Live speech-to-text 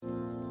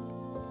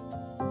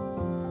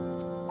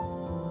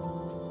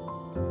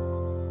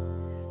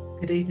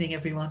Good evening,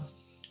 everyone,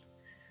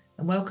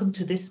 and welcome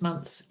to this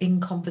month's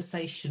In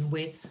Conversation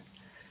with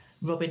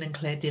Robin and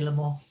Claire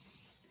Dillamore.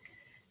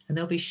 And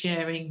they'll be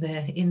sharing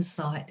their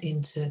insight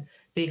into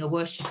being a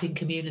worshipping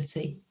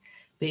community,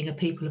 being a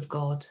people of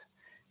God,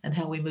 and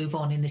how we move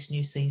on in this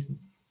new season.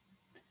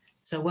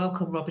 So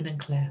welcome, Robin and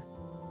Claire.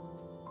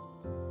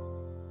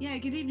 Yeah,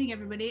 good evening,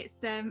 everybody.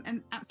 It's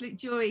an absolute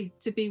joy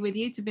to be with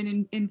you, to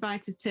be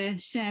invited to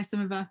share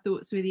some of our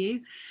thoughts with you.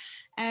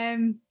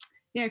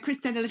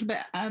 Chris said a little bit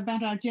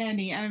about our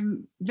journey.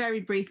 Very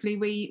briefly,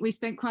 we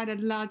spent quite a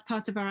large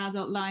part of our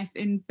adult life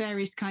in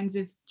various kinds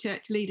of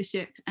church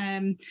leadership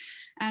and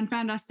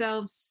found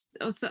ourselves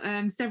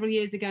several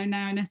years ago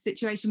now in a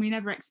situation we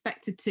never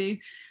expected to,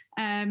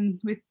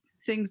 with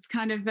things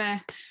kind of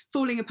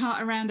falling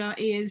apart around our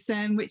ears,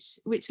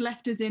 which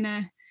left us in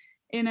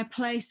a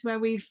place where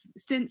we've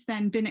since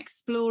then been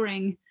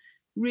exploring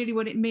really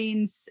what it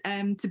means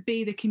to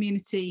be the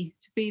community,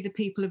 to be the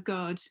people of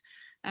God,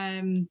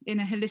 in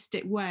a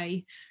holistic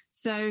way.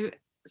 So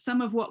some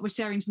of what we're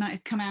sharing tonight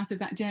has come out of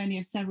that journey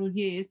of several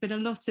years, but a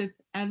lot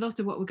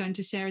of what we're going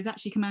to share has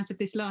actually come out of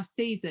this last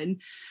season,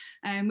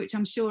 which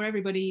I'm sure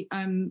everybody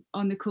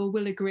on the call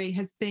will agree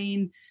has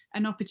been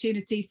an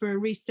opportunity for a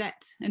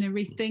reset and a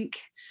rethink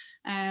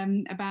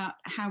about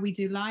how we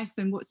do life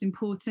and what's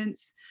important.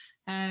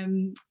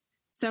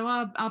 So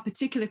our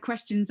particular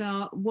questions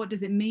are: what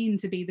does it mean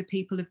to be the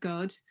people of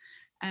God?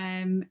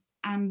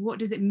 And what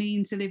does it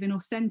mean to live in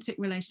authentic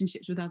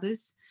relationships with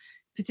others,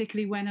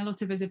 particularly when a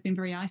lot of us have been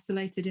very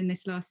isolated in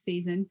this last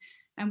season?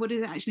 And what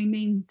does it actually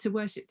mean to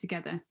worship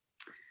together?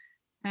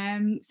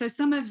 So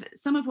some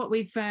of what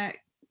we've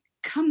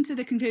come to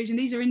the conclusion,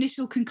 these are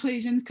initial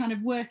conclusions, kind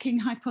of working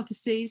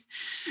hypotheses,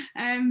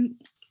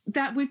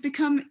 that we've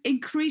become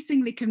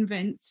increasingly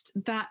convinced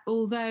that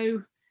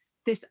although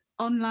this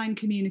online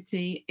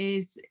community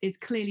is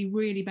clearly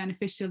really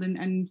beneficial,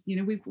 and you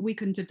know we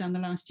couldn't have done the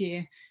last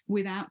year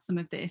without some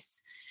of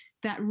this,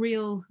 that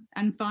real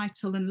and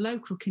vital and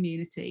local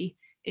community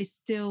is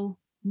still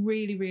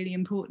really, really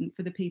important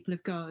for the people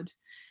of God.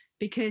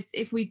 Because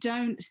if we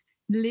don't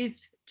live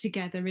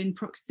together in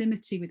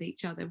proximity with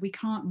each other, we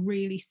can't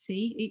really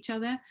see each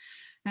other.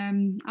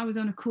 I was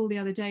on a call the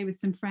other day with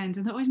some friends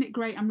and thought, isn't it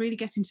great? I'm really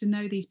getting to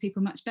know these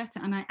people much better.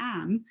 And I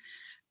am,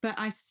 but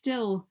I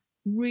still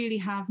really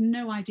have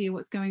no idea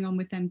what's going on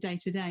with them day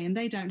to day, and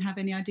they don't have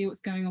any idea what's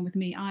going on with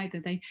me either.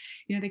 They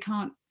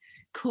can't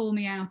call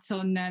me out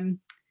on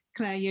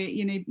Claire,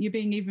 you're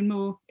being even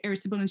more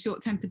irritable and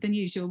short-tempered than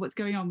usual. What's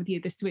going on with you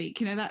this week?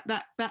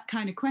 That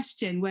kind of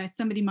question where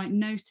somebody might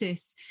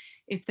notice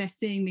if they're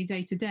seeing me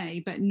day to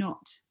day, but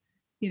not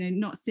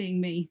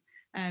seeing me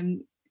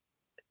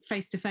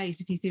face to face,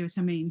 if you see what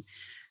I mean.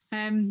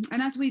 And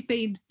as we've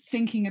been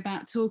thinking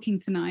about talking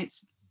tonight,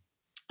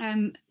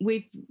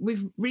 we've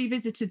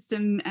revisited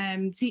some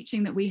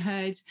teaching that we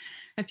heard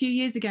a few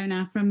years ago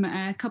now from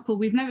a couple.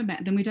 We've never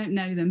met them, we don't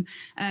know them,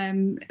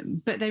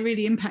 but they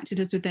really impacted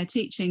us with their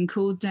teaching. They're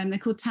called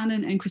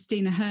Tannen and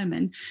Christina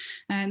Herman,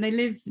 and they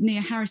live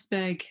near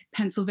Harrisburg,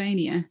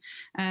 Pennsylvania,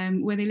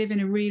 where they live in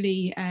a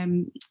really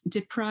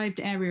deprived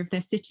area of their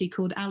city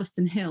called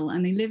Allison Hill,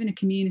 and they live in a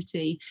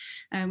community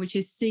which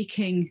is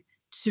seeking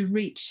to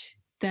reach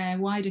their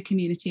wider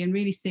community and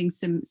really seeing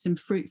some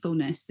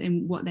fruitfulness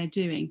in what they're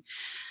doing.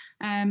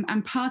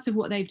 And part of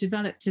what they've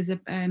developed as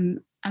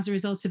a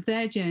result of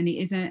their journey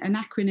is an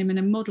acronym and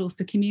a model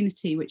for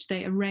community, which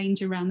they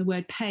arrange around the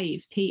word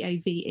PAVE,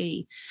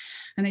 P-A-V-E.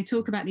 And they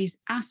talk about these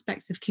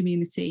aspects of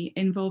community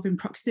involving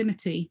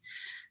proximity,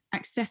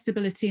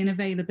 accessibility and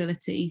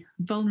availability,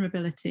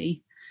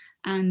 vulnerability,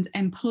 and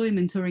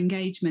employment or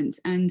engagement.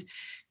 And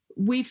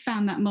we've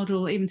found that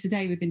model, even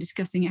today we've been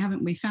discussing it,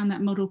 haven't we? Found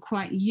that model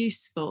quite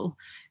useful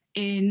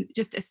in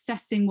just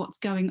assessing what's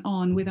going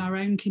on with our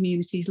own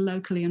communities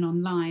locally and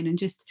online, and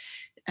just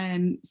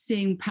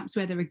seeing perhaps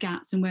where there are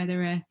gaps and where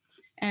there are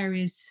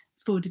areas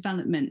for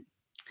development.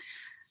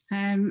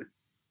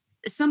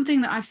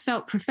 Something that I've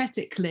felt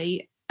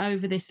prophetically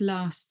over this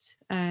last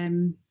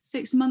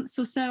 6 months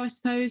or so, I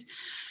suppose,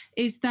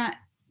 is that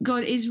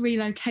God is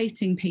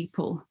relocating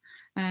people.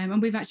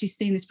 And we've actually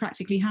seen this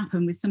practically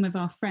happen with some of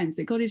our friends,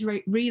 that God is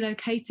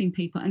relocating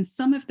people. And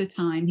some of the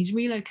time he's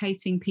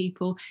relocating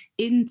people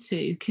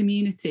into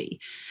community,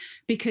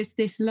 because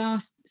this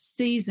last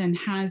season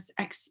has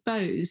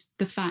exposed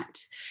the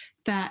fact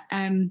that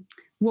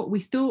what we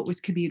thought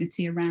was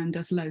community around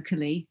us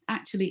locally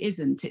actually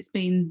isn't. It's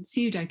been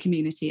pseudo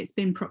community, it's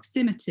been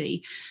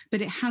proximity,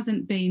 but it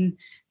hasn't been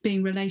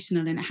being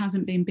relational, and it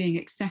hasn't been being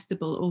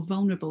accessible or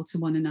vulnerable to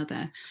one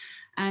another.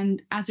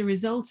 And as a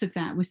result of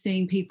that, we're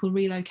seeing people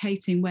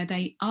relocating where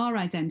they are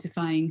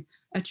identifying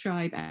a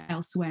tribe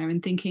elsewhere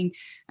and thinking,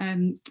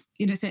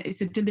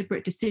 it's a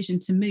deliberate decision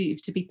to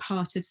move, to be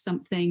part of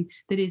something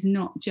that is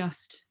not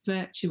just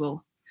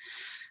virtual.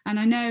 And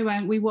I know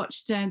we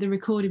watched the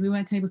recording. We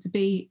weren't able to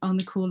be on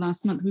the call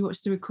last month. We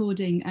watched the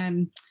recording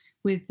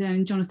with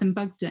Jonathan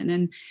Bugden,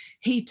 and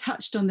he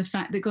touched on the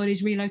fact that God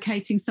is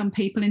relocating some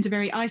people into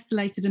very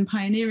isolated and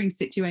pioneering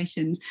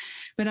situations.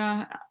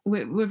 But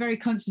we're very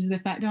conscious of the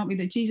fact, aren't we,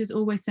 that Jesus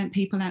always sent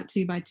people out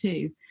 2 by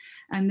 2,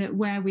 and that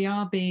where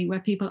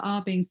people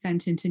are being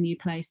sent into new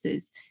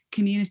places,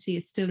 community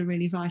is still a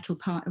really vital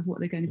part of what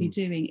they're going to be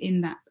doing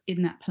in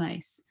that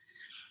place.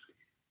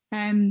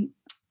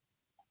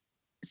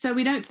 So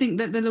we don't think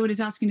that the Lord is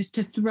asking us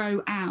to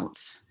throw out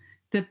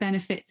the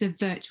benefits of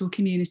virtual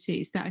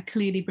communities that are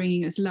clearly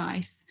bringing us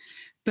life.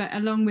 But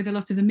along with a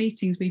lot of the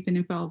meetings we've been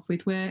involved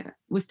with, we're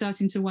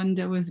starting to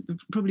wonder, was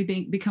probably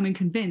becoming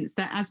convinced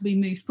that as we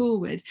move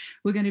forward,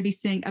 we're going to be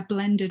seeing a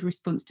blended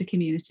response to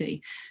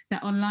community.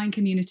 That online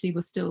community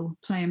will still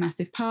play a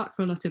massive part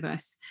for a lot of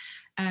us,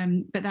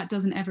 but that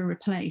doesn't ever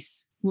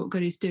replace what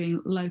God is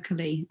doing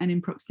locally and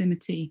in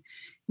proximity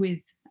with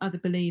other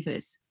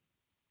believers.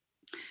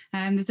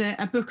 There's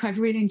a book I've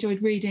really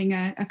enjoyed reading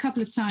a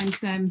couple of times.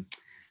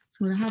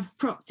 So we'll have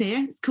props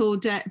here. It's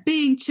called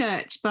Being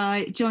Church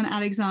by John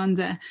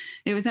Alexander.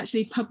 It was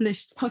actually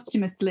published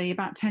posthumously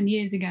about 10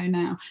 years ago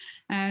now.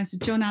 So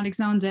John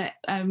Alexander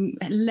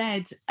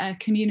led a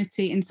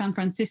community in San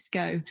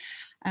Francisco.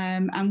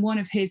 And one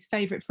of his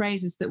favourite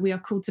phrases, that we are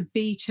called to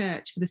be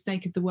church for the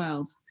sake of the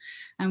world.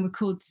 And we're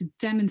called to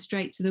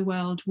demonstrate to the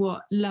world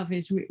what love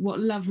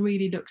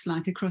really looks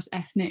like across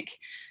ethnic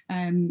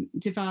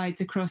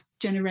divides, across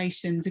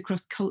generations,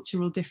 across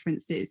cultural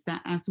differences,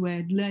 that as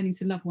we're learning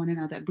to love one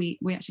another, we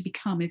actually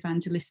become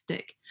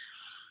evangelistic.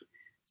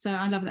 So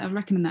I love that. I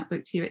recommend that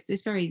book to you.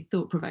 It's very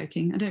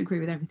thought-provoking. I don't agree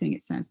with everything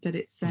it says, but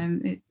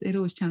it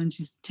always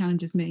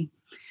challenges me.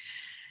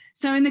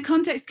 So in the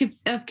context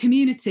of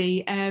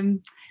community,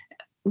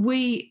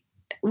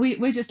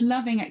 we're just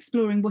loving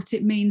exploring what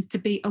it means to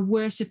be a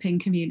worshipping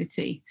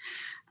community.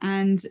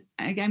 And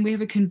again, we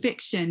have a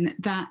conviction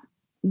that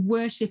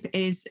worship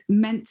is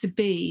meant to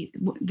be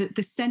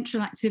the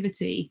central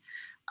activity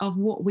of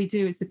what we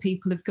do as the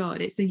people of God.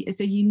 It's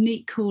a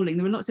unique calling.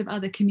 There are lots of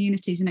other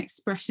communities and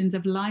expressions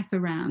of life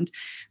around,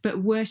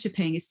 but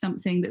worshipping is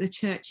something that the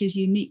church is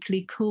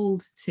uniquely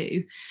called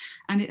to,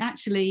 and it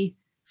actually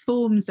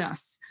forms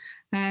us.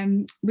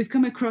 We've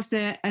come across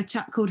a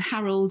chap called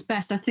Harold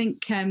Best. I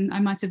think I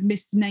might have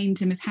misnamed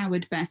him as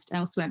Howard Best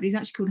elsewhere, but he's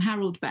actually called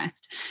Harold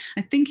Best.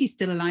 I think he's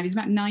still alive. He's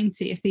about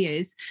 90 if he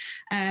is.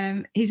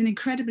 He's an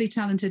incredibly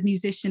talented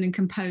musician and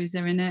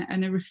composer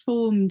and a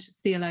Reformed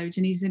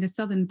theologian. He's in a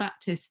Southern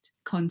Baptist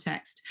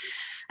context.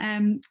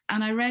 And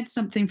I read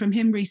something from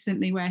him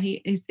recently where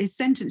his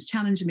sentence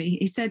challenged me.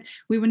 He said,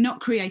 "We were not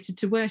created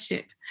to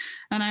worship."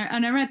 And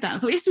I read that. I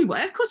thought, yes, we were.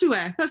 Of course we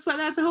were. That's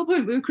the whole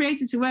point. We were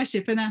created to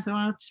worship. And I thought,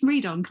 well, just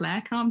read on,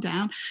 Claire, calm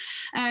down.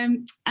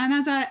 And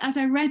as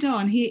I read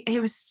on, he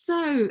was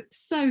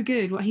so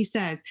good what he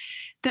says,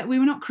 that we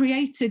were not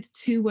created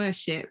to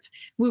worship.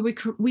 We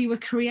were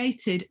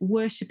created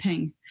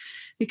worshipping,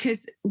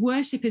 because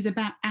worship is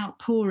about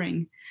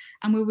outpouring.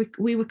 And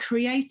we were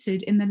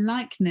created in the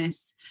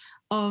likeness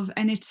of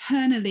an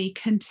eternally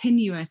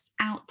continuous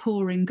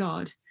outpouring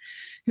God,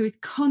 who is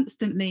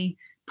constantly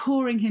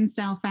pouring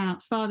himself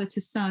out, Father to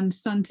Son,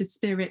 Son to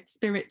Spirit,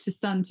 Spirit to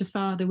Son to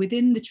Father,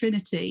 within the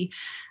Trinity,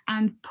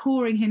 and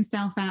pouring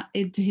himself out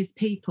into his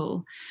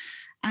people.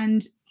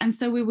 And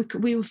so we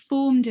were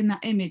formed in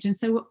that image. And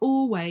so we're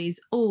always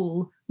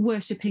all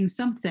worshipping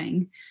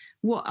something.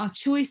 What our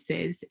choice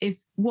is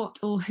what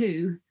or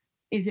who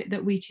is it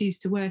that we choose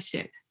to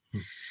worship?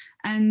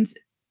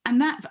 And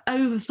that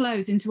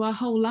overflows into our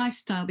whole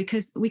lifestyle,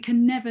 because we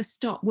can never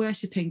stop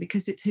worshipping,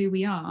 because it's who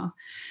we are.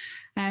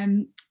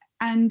 And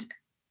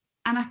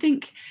I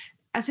think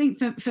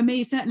for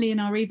me, certainly in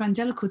our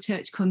evangelical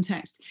church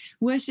context,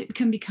 worship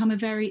can become a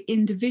very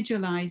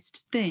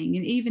individualized thing.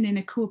 And even in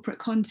a corporate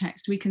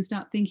context, we can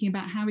start thinking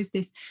about how is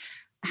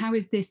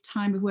this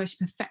time of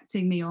worship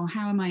affecting me, or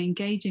how am I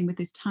engaging with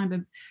this time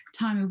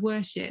of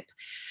worship?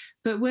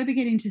 But we're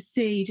beginning to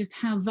see just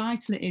how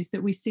vital it is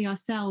that we see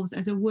ourselves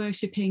as a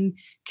worshipping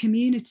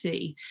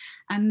community,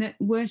 and that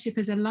worship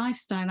as a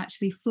lifestyle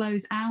actually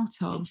flows out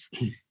of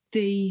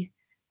the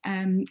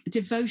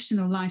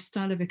devotional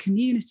lifestyle of a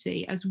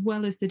community, as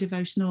well as the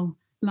devotional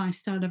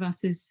lifestyle of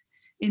us as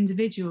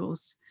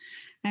individuals.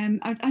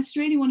 I just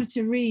really wanted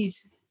to read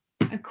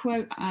a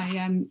quote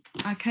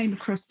I came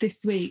across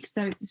this week.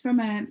 So it's from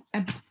a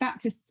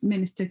Baptist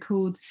minister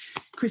called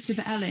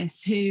Christopher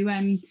Ellis, who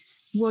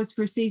was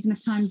for a season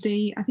of time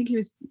I think he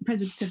was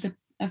president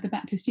of the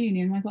Baptist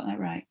Union. Have I got that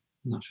right?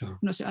 I'm not sure.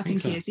 I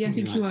think he is. Yeah, I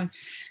think he was.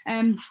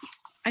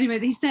 Anyway,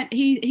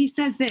 he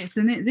says this,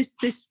 and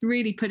this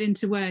really put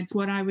into words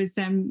what I was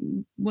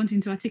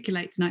wanting to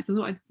articulate tonight. So I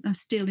thought I'd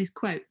steal his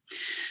quote.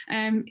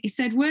 He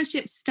said,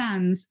 "Worship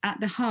stands at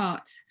the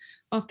heart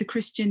of the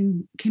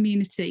Christian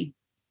community.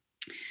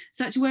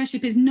 Such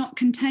worship is not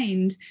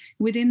contained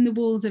within the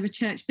walls of a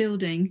church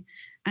building,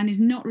 and is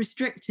not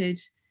restricted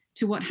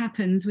to what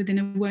happens within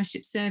a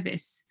worship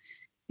service.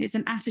 It's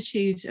an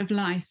attitude of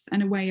life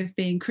and a way of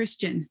being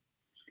Christian.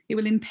 It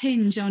will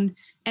impinge on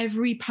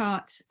every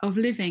part of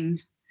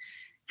living.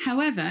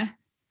 However,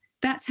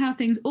 that's how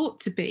things ought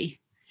to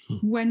be.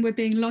 when we're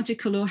being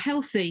logical or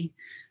healthy.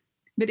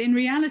 But in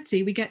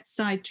reality, we get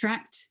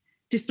sidetracked,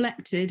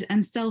 deflected,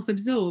 and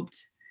self-absorbed,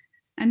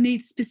 and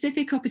need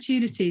specific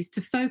opportunities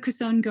to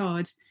focus on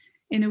God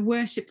in a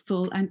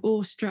worshipful and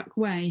awestruck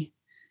way.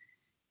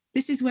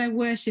 This is where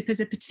worship as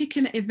a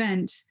particular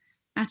event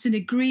at an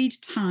agreed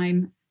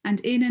time and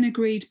in an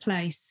agreed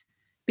place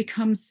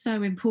becomes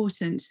so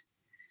important.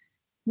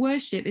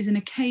 Worship is an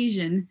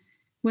occasion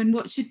when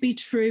what should be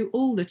true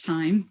all the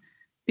time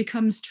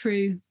becomes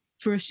true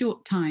for a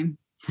short time.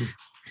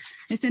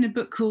 It's in a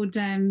book called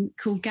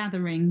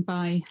Gathering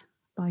by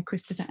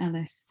Christopher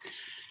Ellis.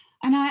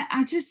 And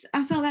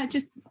I felt that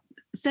just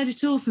said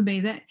it all for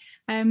me, that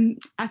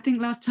I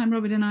think last time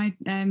Robert and I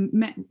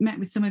met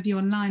with some of you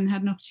online and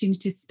had an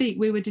opportunity to speak,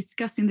 we were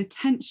discussing the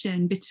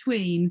tension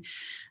between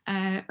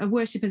a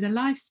worship as a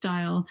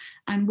lifestyle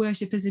and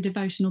worship as a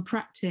devotional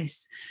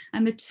practice.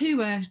 And the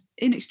two are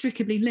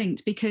inextricably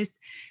linked, because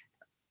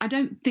I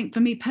don't think,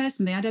 for me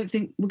personally, I don't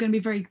think we're going to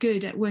be very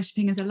good at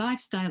worshipping as a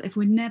lifestyle if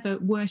we're never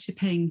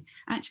worshipping,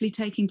 actually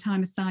taking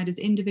time aside as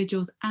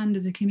individuals and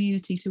as a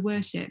community to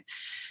worship.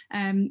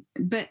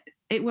 But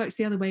it works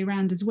the other way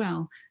around as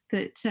well,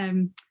 that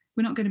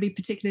we're not going to be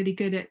particularly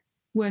good at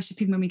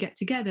worshipping when we get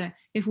together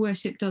if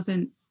worship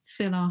doesn't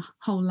fill our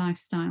whole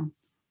lifestyle.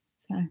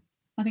 So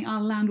I think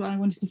I'll land what I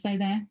wanted to say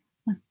there.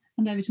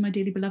 And over to my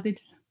dearly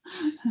beloved.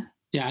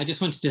 Yeah, I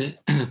just wanted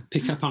to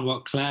pick up on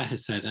what Claire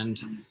has said and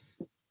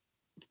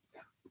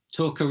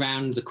talk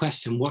around the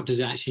question, what does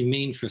it actually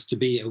mean for us to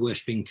be a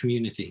worshipping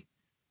community?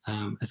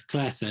 As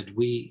Claire said,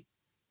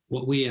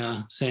 what we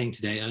are saying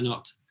today are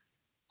not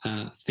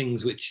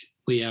things which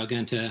we are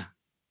going to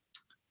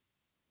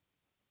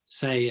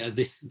say,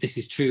 this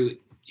is true,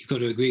 you've got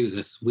to agree with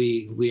us.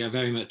 We are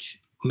very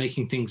much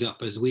making things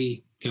up as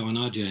we go on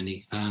our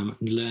journey,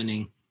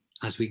 learning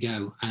as we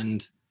go,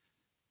 and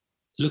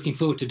looking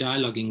forward to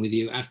dialoguing with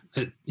you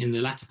in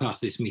the latter part of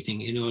this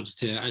meeting in order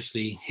to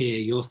actually hear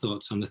your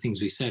thoughts on the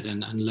things we said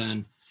and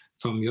learn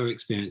from your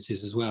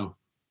experiences as well.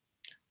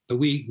 But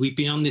we've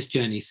been on this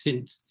journey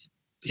since,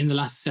 in the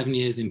last 7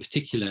 years in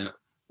particular,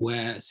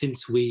 where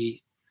since we're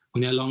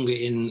no longer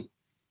in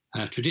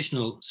a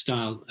traditional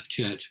style of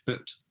church,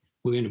 but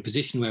we're in a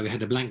position where we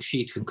had a blank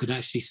sheet and could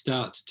actually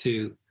start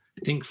to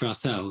think for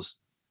ourselves,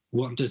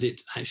 what does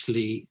it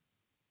actually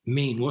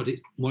mean?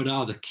 What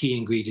are the key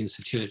ingredients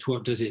of church?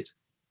 What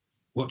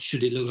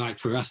should it look like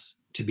for us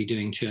to be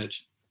doing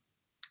church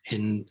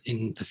in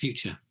the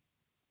future?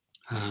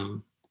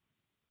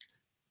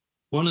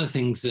 One of the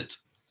things that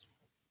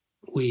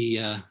we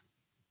are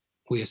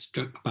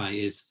struck by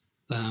is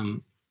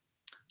that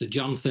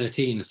John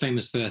 13, the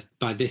famous verse,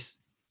 by this,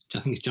 I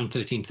think it's John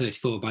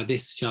 13:34, by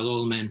this shall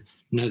all men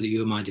know that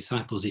you are my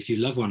disciples, if you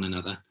love one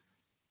another.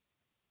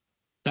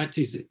 That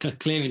is a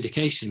clear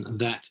indication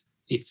that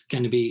it's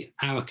going to be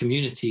our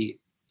community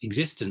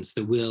existence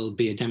that will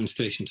be a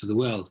demonstration to the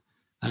world.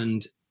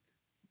 And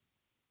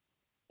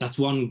that's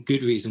one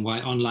good reason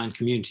why online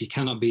community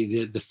cannot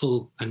be the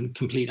full and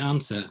complete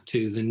answer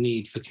to the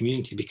need for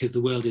community, because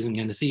the world isn't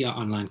going to see our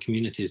online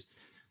communities.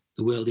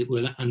 The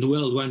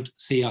world won't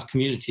see our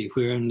community if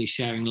we're only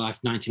sharing life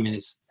 90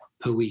 minutes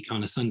per week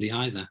on a Sunday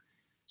either.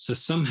 So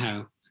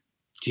somehow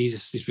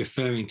Jesus is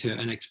referring to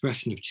an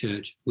expression of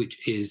church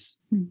which is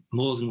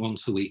more than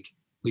once a week,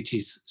 which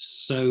is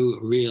so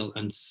real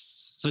and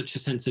such a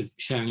sense of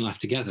sharing life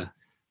together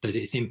that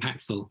it's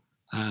impactful.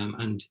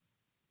 And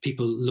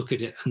people look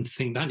at it and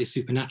think that is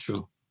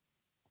supernatural.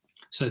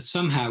 So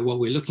somehow what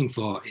we're looking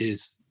for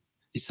is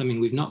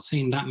something we've not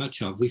seen that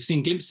much of. We've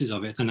seen glimpses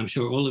of it, and I'm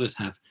sure all of us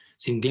have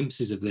seen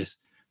glimpses of this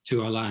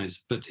through our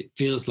lives, but it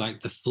feels like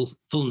the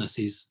fullness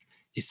is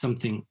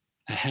something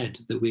ahead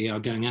that we are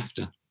going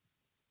after.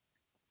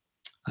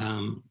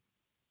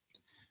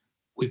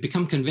 We've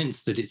become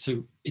convinced that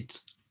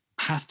it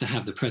has to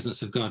have the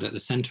presence of God at the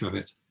center of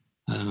it.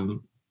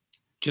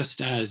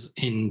 Just as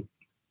in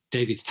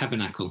David's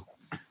tabernacle,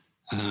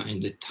 in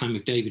the time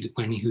of David,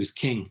 when he was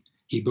king,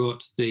 he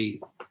brought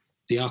the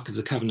Ark of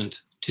the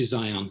Covenant to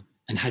Zion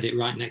and had it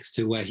right next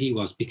to where he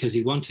was, because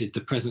he wanted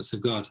the presence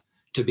of God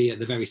to be at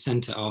the very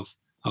center of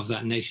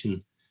that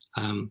nation.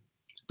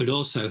 But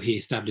also he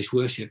established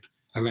worship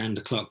around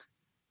the clock,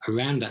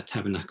 around that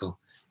tabernacle.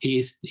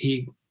 He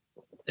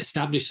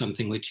established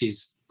something which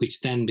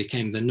then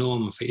became the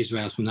norm for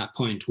Israel from that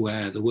point,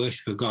 where the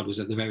worship of God was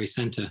at the very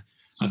center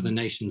of the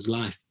nation's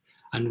life.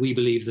 And we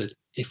believe that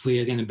if we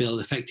are going to build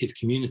effective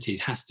community,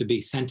 it has to be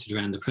centered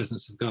around the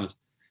presence of God.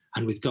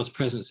 And with God's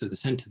presence at the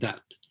center, that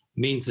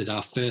means that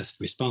our first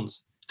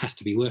response has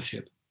to be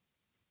worship.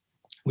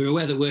 We're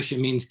aware that worship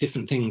means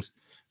different things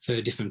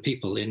for different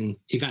people. In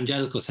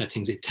evangelical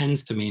settings, it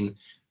tends to mean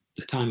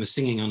the time of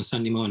singing on a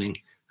Sunday morning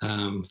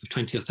for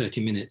 20 or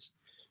 30 minutes.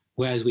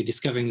 Whereas we're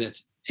discovering that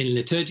in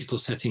liturgical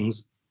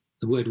settings,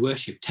 the word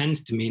worship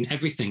tends to mean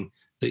everything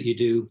that you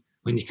do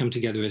when you come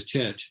together as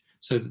church.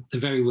 So the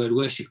very word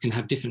worship can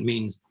have different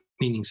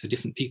meanings for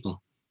different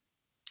people.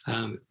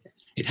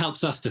 It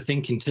helps us to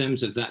think in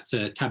terms of that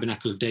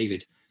tabernacle of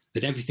David,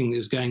 that everything that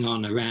was going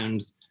on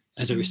around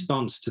as a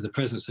response to the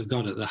presence of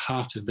God at the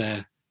heart of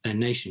their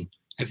nation,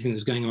 everything that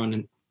was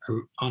going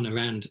on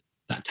around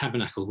that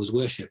tabernacle was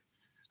worship.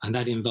 And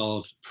that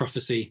involved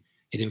prophecy,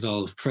 it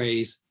involved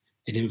praise,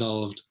 it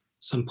involved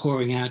some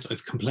pouring out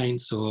of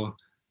complaints or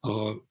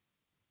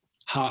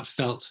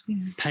heartfelt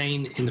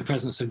pain in the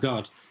presence of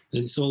God.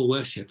 And it's all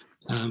worship.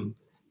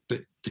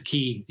 But the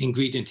key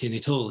ingredient in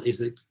it all is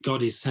that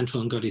God is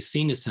central and God is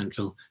seen as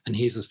central, and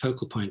He is the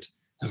focal point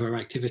of our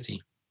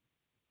activity.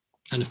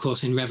 And of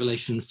course, in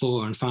Revelation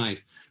 4 and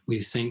 5, we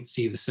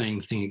see the same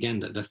thing again,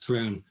 that the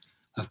throne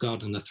of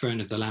God and the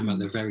throne of the Lamb are at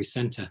the very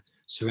center,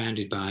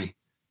 surrounded by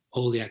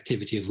all the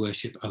activity of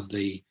worship of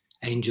the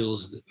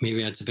angels, the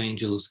myriads of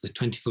angels, the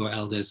 24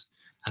 elders,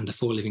 and the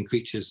 4 living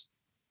creatures.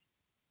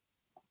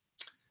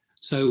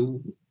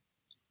 So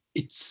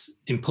it's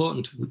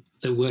important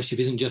that worship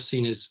isn't just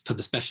seen as for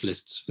the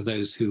specialists, for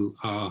those who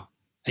are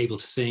able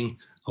to sing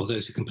or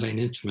those who can play an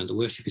instrument. The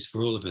worship is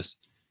for all of us.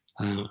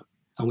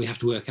 And we have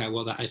to work out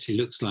what that actually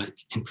looks like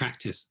in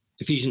practice.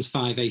 Ephesians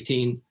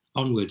 5:18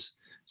 onwards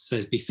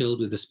says, be filled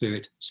with the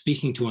Spirit,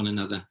 speaking to one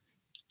another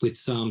with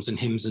psalms and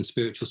hymns and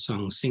spiritual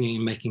songs, singing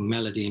and making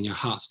melody in your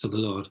hearts to the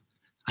Lord.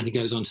 And he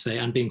goes on to say,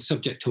 and being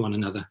subject to one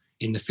another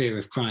in the fear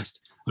of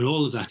Christ. And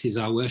all of that is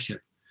our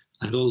worship.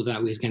 And all of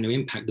that is going to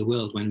impact the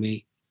world when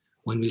we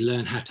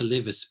learn how to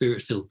live as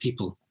Spirit-filled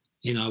people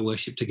in our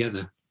worship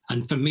together.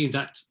 And for me,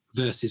 that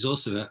verse is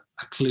also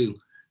a clue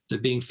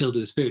that being filled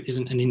with the Spirit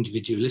isn't an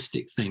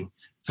individualistic thing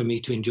for me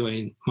to enjoy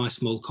in my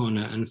small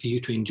corner and for you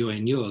to enjoy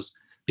in yours.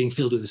 Being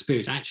filled with the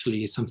Spirit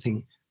actually is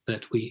something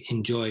that we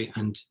enjoy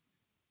and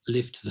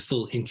live to the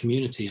full in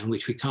community, and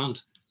which we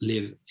can't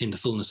live in the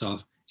fullness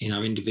of in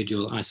our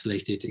individual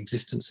isolated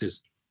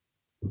existences.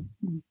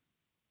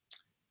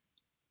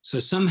 So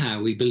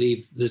somehow we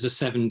believe there's a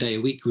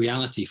 7-day-a-week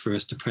reality for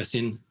us to press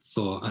in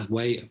for, a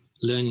way of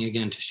learning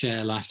again to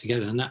share life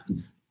together. And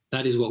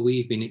that is what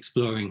we've been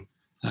exploring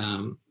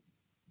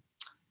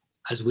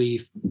as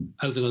we've,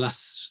 over the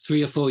last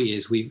 3 or 4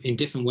 years, in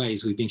different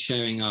ways, we've been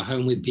sharing our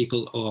home with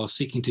people or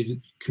seeking to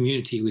do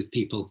community with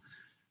people,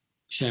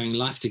 sharing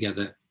life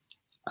together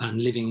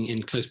and living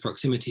in close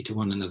proximity to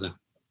one another.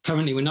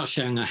 Currently, we're not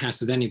sharing our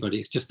house with anybody.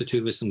 It's just the 2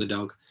 of us and the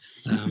dog,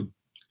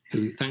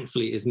 who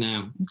thankfully is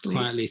now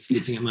quietly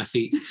sleeping at my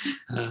feet.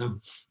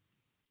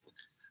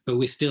 But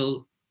we're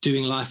still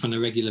doing life on a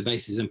regular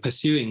basis and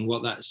pursuing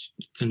what that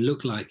can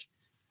look like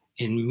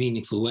in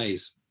meaningful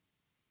ways.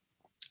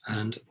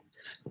 And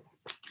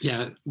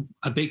yeah,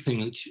 a big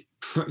thing which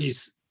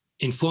is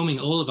informing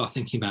all of our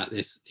thinking about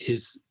this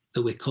is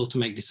that we're called to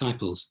make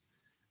disciples.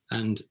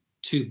 And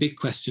 2 big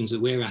questions that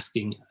we're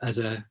asking as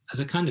a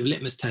kind of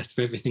litmus test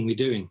for everything we're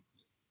doing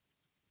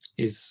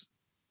is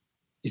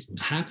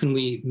how can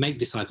we make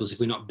disciples if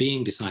we're not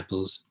being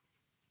disciples?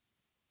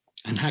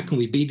 And how can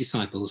we be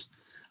disciples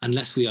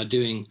unless we are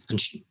doing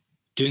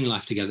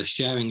life together,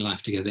 sharing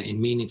life together in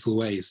meaningful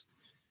ways,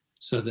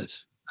 so that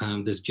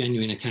there's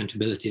genuine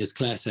accountability, as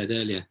Claire said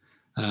earlier,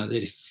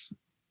 that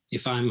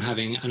if I'm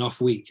having an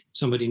off week,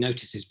 somebody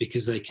notices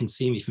because they can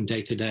see me from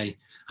day to day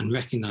and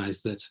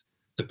recognize that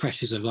the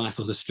pressures of life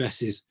or the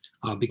stresses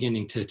are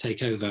beginning to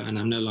take over and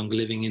I'm no longer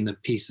living in the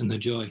peace and the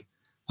joy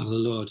of the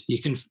Lord. You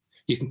can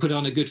put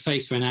on a good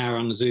face for an hour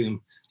on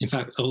Zoom. In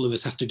fact, all of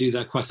us have to do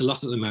that quite a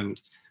lot at the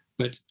moment.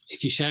 But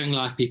if you're sharing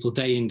life people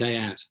day in, day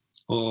out,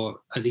 or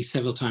at least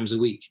several times a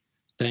week,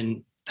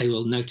 then they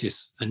will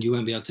notice and you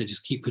won't be able to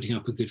just keep putting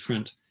up a good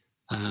front.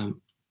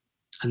 And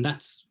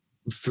that's,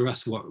 for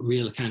us, what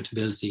real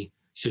accountability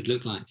should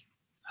look like.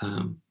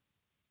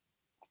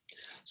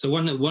 So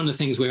one of the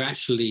things we're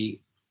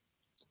actually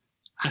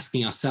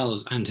asking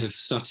ourselves and have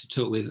started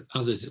to talk with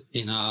others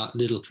in our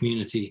little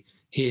community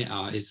here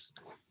is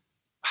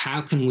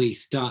how can we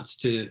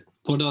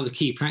what are the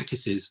key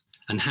practices,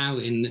 and how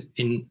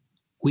in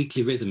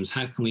weekly rhythms,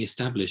 how can we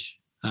establish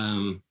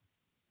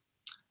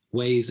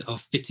ways of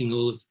fitting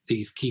all of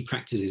these key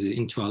practices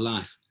into our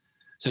life?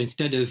 So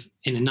instead of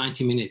in a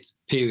 90-minute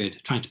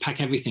period trying to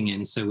pack everything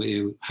in, so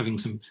we're having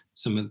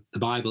some of the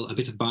Bible, a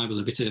bit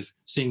of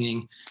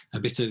singing, a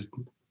bit of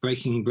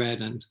breaking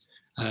bread, and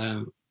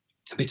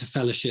a bit of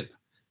fellowship,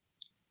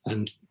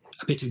 and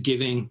a bit of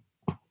giving,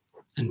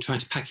 and trying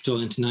to pack it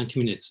all into 90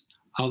 minutes,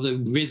 are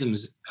the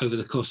rhythms over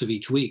the course of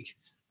each week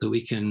that we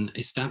can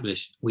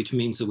establish, which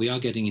means that we are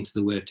getting into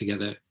the Word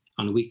together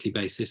on a weekly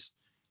basis.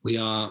 We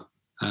are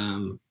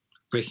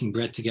breaking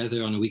bread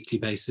together on a weekly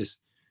basis.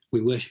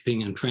 We're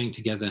worshipping and praying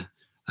together,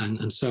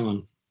 and so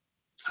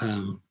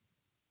on.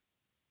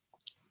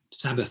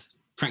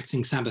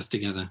 Practicing Sabbath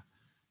together,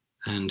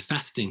 and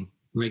fasting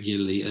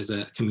regularly as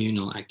a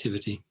communal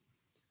activity,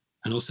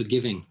 and also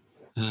giving,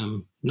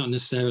 not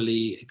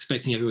necessarily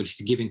expecting everybody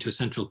to give into a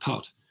central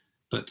pot,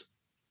 but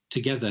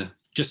together,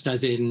 just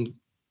as in,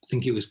 I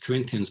think it was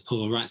Corinthians,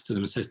 Paul writes to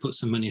them and says, put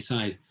some money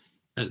aside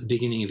at the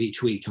beginning of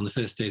each week, on the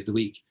first day of the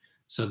week,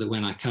 so that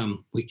when I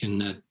come, we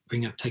can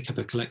take up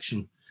a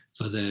collection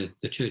for the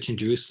church in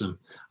Jerusalem.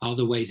 Are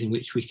the ways in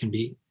which we can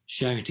be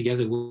sharing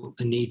together the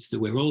needs that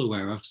we're all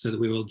aware of, so that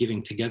we're all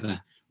giving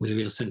together with a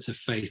real sense of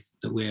faith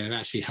that we're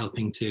actually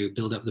helping to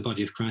build up the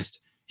body of Christ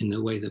in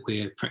the way that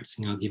we're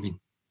practicing our giving.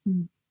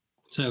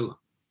 So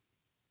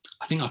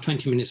I think our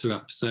 20 minutes are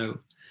up. So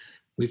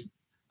we've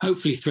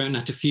hopefully thrown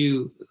out a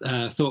few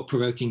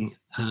thought-provoking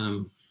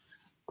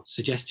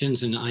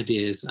suggestions and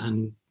ideas.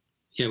 And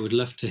yeah, would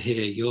love to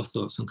hear your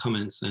thoughts and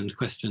comments and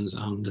questions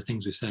on the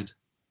things we've said.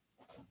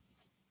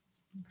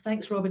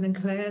 Thanks, Robin and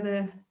Claire.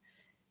 They're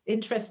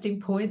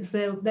interesting points.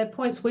 They're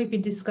points we've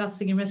been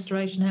discussing in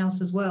Restoration House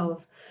as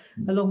well,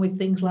 along with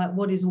things like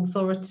what is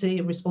authority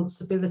and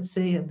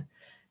responsibility, and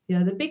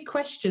the big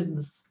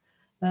questions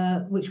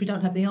which we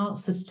don't have the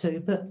answers to.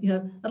 But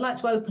I'd like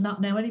to open up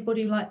now.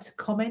 Anybody like to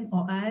comment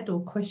or add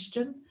or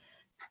question?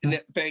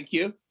 Thank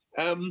you.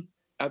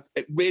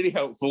 Really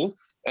helpful,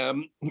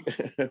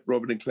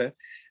 Robin and Claire.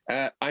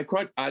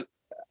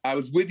 I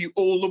was with you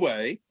all the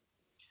way.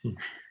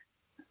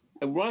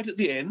 And right at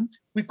the end,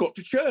 we've got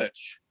to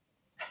church.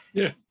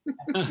 Yes.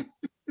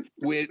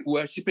 We're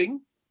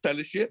worshipping,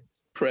 fellowship,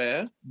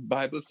 prayer,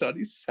 Bible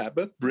study,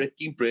 Sabbath,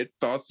 breaking bread,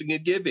 fasting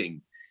and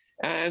giving.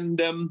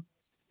 And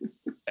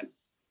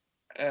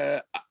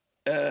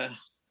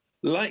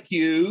like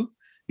you,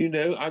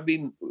 I've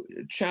been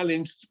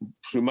challenged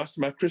through much of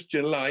my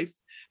Christian life.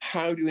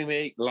 How do we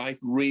make life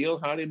real?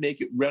 How do we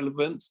make it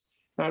relevant?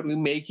 How do we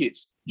make it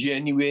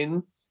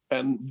genuine?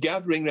 And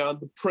gathering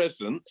around the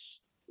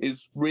presence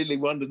is really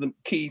one of the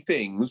key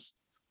things.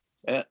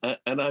 And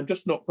I'm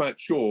just not quite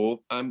sure.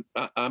 I'm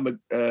a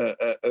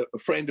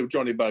friend of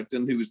Johnny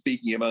Bugden who was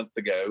speaking a month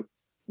ago,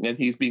 and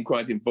he's been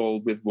quite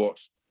involved with what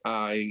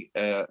I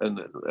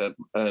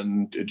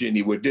and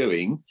Ginny were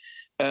doing.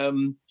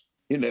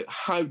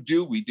 How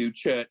do we do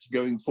church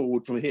going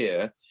forward from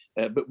here?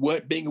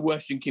 But being a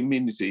worshiping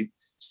community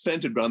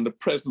centered around the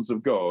presence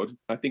of God,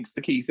 I think is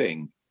the key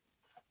thing.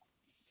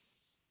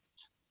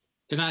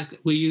 Can I ask,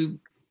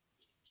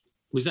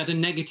 was that a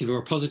negative or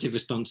a positive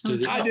response to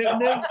this? I don't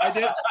know.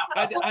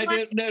 I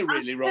don't know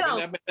really,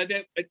 Robin.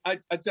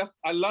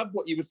 I love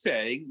what you were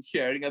saying,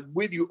 sharing. I'm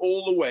with you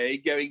all the way,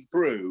 going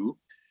through,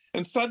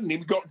 and suddenly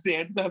we got to the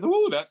end and I thought,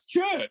 oh, that's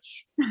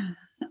church.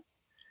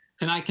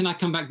 Can I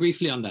come back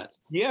briefly on that?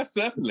 Yes,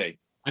 certainly.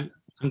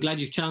 I'm glad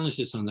you've challenged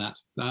us on that.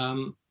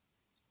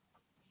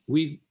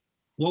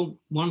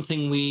 One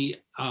thing we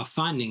are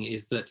finding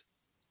is that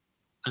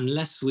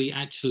unless we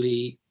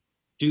actually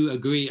do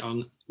agree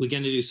on we're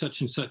going to do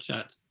such and such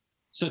at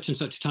such and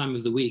such time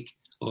of the week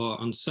or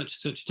on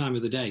such time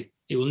of the day,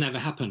 it will never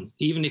happen.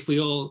 Even if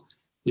we all,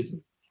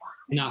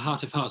 in our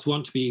heart of hearts,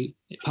 want to be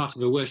part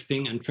of a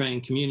worshipping and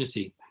praying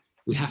community,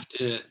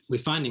 we're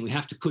finding we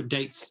have to put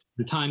dates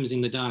and times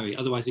in the diary.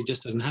 Otherwise, it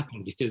just doesn't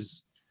happen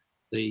because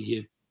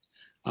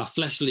our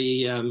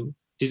fleshly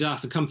desire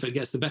for comfort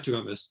gets the better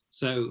of us.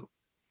 So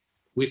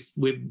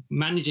we're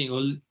managing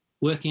or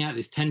working out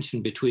this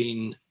tension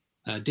between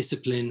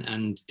discipline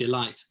and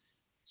delight,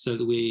 so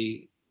that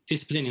we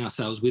disciplining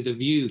ourselves with a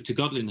view to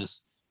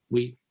godliness.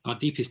 Our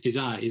deepest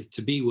desire is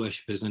to be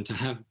worshippers and to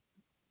have the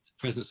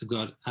presence of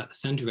God at the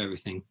center of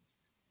everything,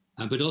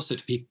 but also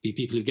to be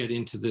people who get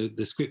into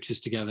the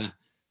scriptures together,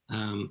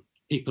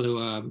 people who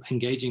are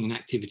engaging in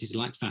activities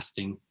like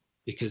fasting,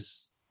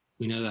 because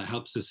we know that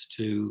helps us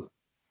to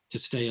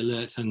stay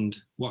alert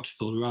and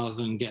watchful rather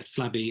than get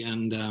flabby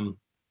and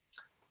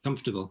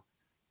comfortable.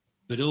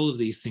 But all of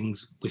these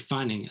things we're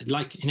finding,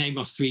 like in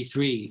Amos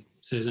 3:3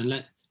 says,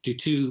 and do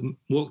two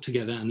walk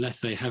together unless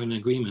they have an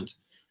agreement,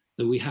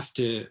 that we have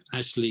to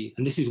actually,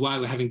 and this is why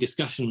we're having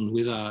discussion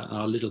with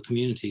our little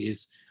community,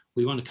 is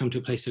we want to come to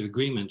a place of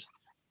agreement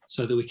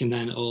so that we can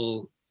then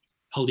all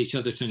hold each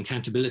other to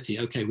accountability.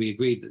 Okay, we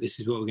agreed that this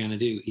is what we're going to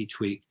do each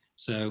week,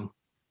 so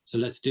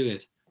let's do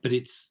it. But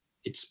it's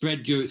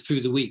spread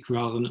through the week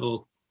rather than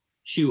all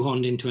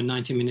shoehorned into a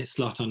 90-minute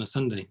slot on a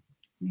Sunday.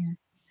 Yeah.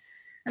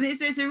 And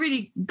it's a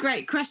really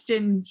great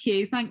question,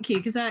 Hugh. Thank you,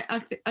 because I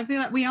feel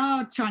like we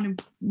are trying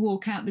to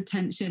walk out the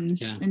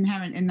tensions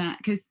inherent in that,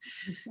 because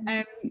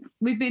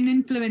we've been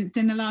influenced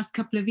in the last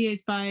couple of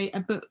years by a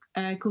book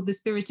called The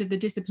Spirit of the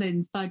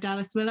Disciplines by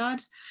Dallas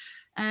Willard,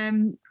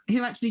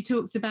 who actually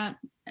talks about,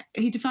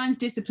 he defines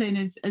discipline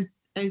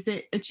as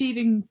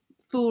achieving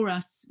for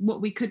us what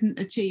we couldn't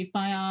achieve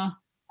by our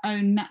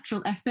own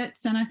natural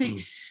efforts. And I think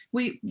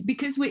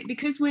because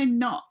we're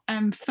not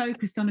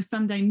focused on a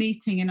Sunday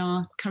meeting in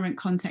our current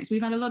context,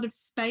 we've had a lot of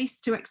space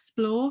to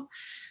explore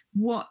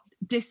what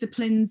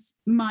disciplines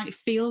might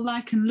feel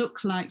like and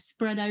look like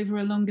spread over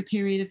a longer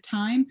period of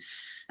time.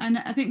 And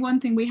I think one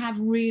thing we have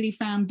really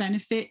found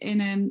benefit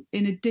in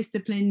a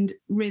disciplined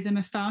rhythm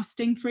of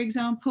fasting, for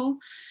example.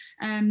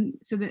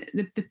 So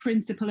the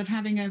principle of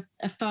having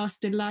a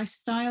fasted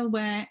lifestyle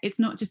where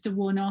it's not just a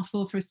one-off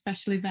or for a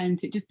special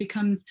event, it just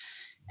becomes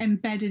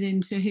embedded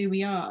into who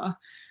we are.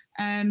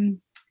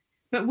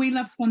 But we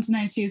love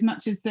spontaneity as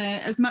much as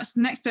the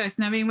next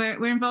person. I mean,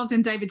 we're involved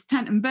in David's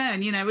Tent and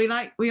Burn. You know, we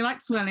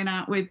like swelling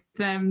out with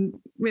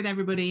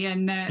everybody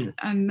and the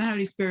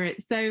Holy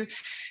Spirit. So,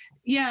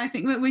 yeah, I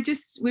think we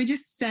just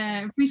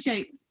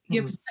appreciate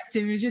your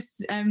perspective. We're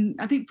just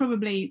I think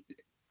probably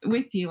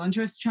with you on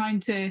just trying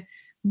to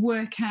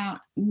work out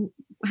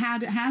how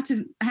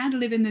to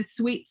live in the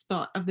sweet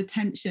spot of the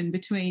tension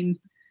between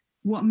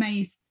what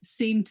may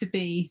seem to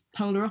be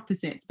polar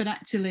opposites, but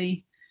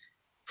actually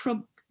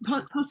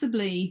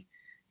possibly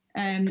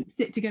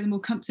sit together more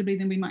comfortably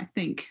than we might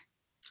think.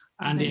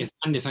 And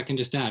if I can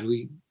just add,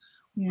 we're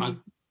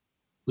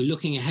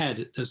looking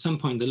ahead. At some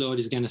point, the Lord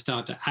is going to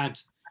start to add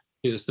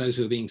to us those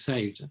who are being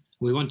saved.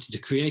 We wanted to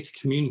create a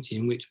community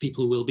in which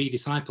people will be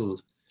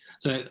discipled.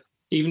 So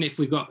even if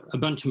we've got a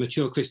bunch of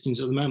mature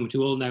Christians at the moment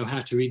who all know how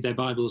to read their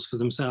Bibles for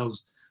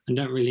themselves and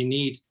don't really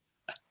need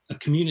a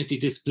community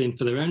discipline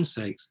for their own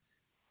sakes,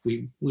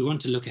 we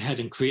want to look ahead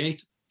and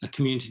create a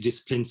community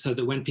discipline so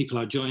that when people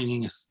are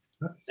joining us,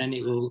 then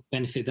it will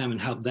benefit them and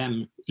help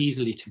them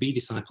easily to be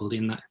discipled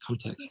in that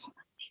context.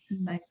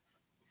 Thanks.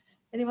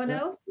 Anyone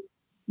else?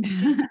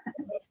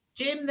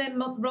 Jim,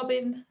 then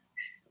Robin.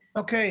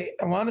 Okay,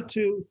 I wanted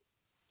to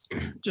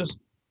just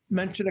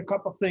mention a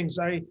couple of things.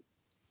 I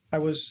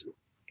was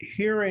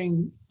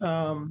hearing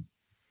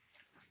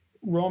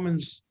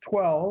Romans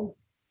 12,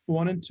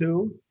 1 and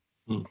 2,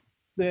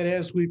 that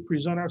as we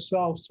present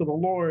ourselves to the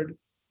Lord,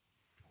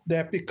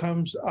 that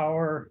becomes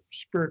our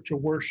spiritual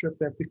worship,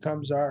 that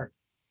becomes our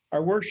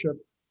worship.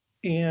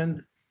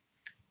 And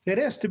it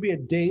has to be a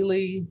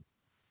daily,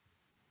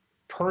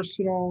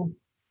 personal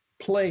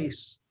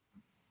place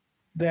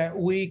that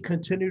we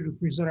continue to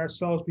present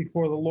ourselves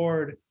before the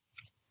Lord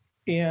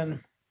and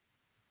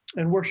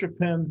worship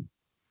Him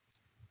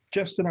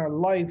just in our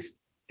life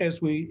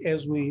as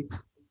we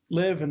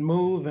live and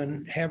move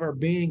and have our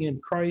being in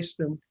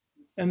Christ.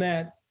 And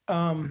that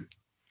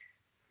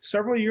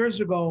several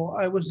years ago,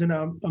 I was in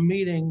a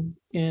meeting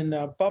in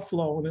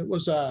Buffalo, and it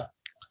was a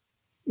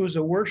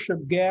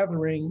worship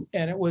gathering,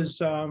 and it was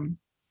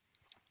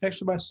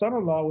actually my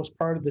son-in-law was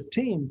part of the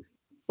team,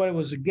 but it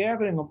was a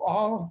gathering of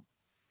all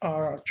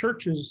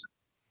churches,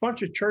 a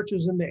bunch of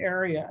churches in the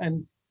area,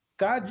 and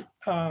God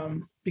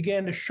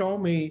began to show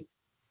me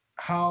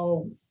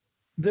how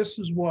this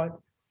is what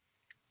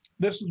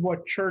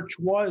church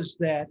was,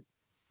 that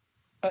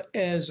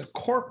as a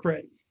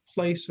corporate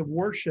place of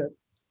worship,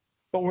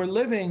 but we're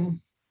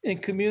living in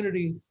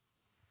community,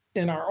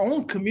 in our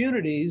own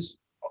communities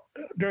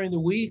during the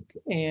week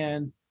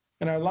and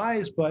in our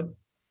lives, but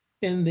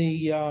in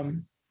the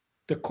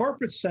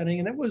corporate setting.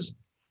 And it was,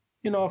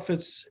 if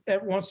it's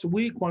once a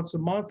week, once a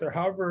month, or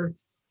however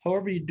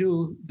you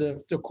do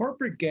the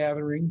corporate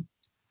gathering,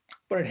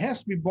 but it has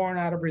to be born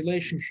out of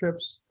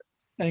relationships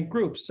and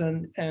groups.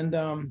 And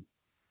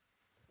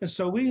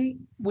so we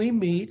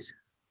meet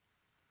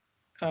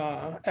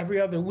every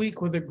other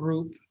week with a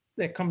group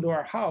that come to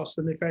our house.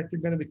 And in fact, they're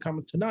going to be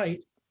coming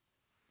tonight.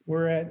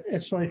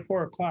 It's only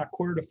 4:00,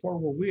 3:45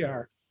 where we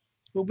are.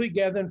 We'll be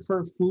gathering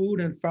for food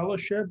and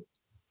fellowship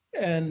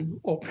and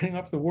opening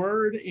up the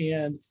Word,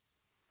 and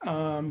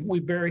we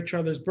bear each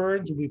other's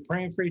burdens. We'll be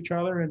praying for each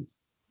other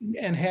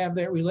and have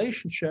that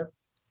relationship.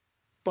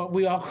 But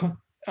we all,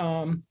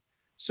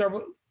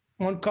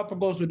 one couple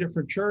goes to a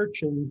different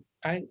church, and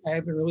I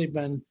haven't really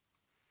been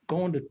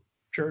going to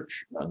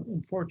church,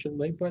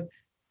 unfortunately.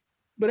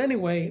 But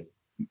anyway,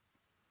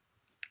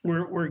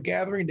 we're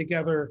gathering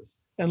together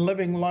and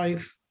living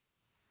life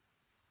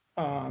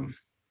in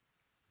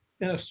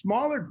a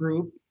smaller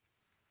group,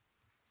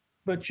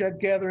 but yet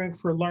gathering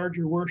for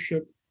larger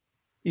worship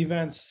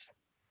events,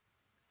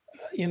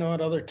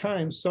 at other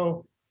times.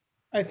 So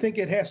I think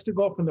it has to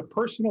go from the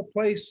personal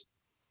place,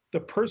 the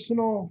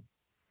personal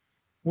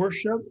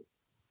worship,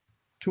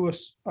 to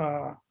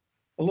a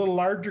little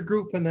larger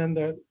group, and then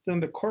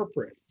the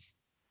corporate.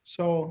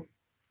 So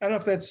I don't know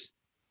if that's.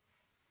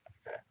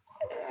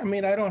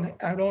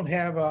 I don't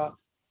have a.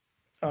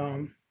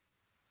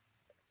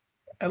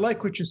 I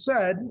like what you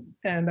said,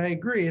 and I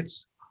agree.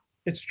 It's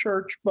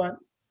church, but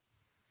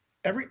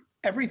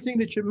everything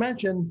that you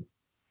mentioned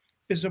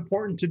is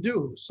important to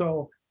do.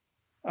 So,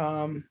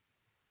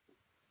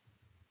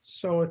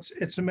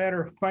 it's a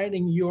matter of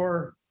finding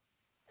your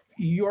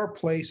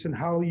place and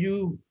how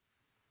you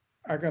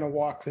are going to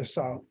walk this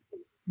out,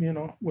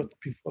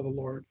 before the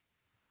Lord.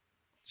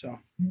 So,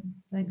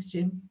 thanks,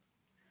 Jim.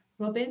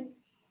 Robin.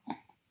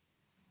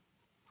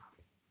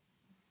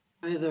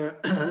 Hi there.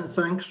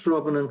 Thanks,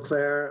 Robin and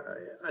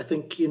Claire. I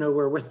think,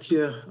 we're with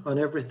you on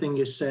everything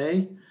you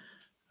say,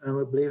 and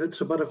we believe it.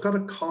 But I've got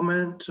a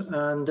comment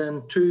and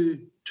then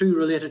two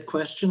related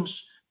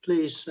questions,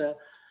 please.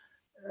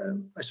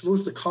 I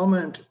suppose the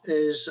comment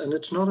is, and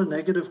it's not a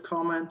negative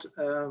comment,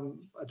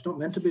 it's not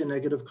meant to be a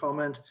negative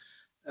comment.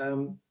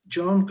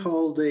 John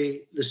called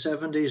the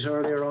 70s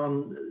earlier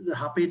on the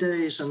happy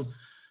days, and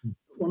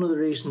one of the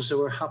reasons they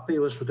were happy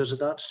was because at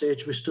that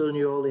stage we still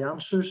knew all the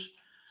answers.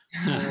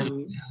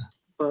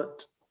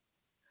 But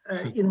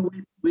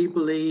we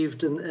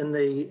believed in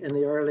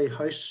the early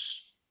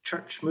house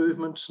church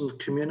movements and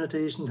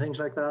communities and things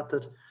like that,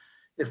 that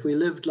if we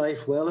lived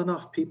life well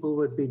enough, people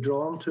would be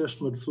drawn to us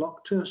and would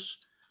flock to us,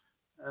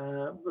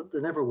 but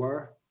they never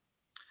were.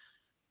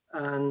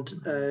 And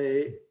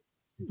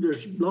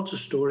there's lots of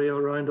story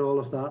around all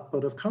of that,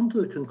 but I've come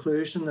to the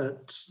conclusion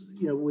that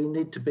we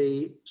need to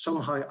be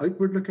somehow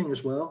outward looking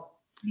as well.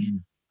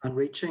 And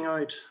reaching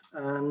out,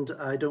 and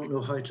I don't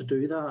know how to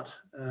do that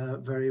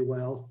very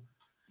well.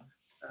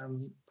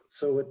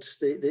 So it's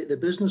the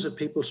business of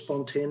people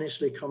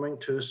spontaneously coming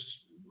to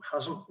us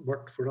hasn't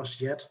worked for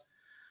us yet.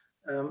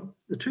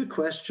 The two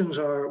questions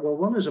are, well,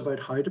 one is about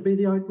how to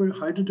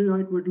do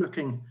outward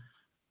looking.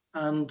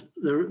 And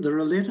the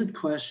related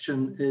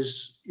question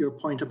is your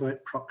point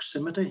about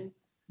proximity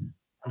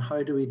and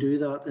how do we do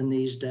that in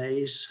these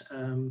days?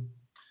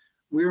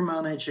 We're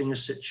managing a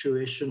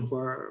situation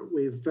where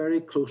we have very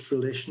close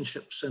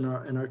relationships in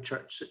our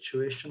church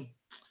situation,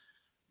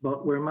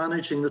 but we're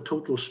managing the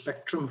total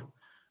spectrum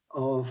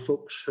of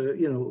folks who,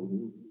 you know,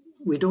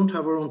 we don't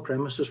have our own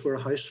premises. We're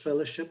a house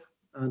fellowship,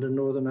 and in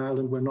Northern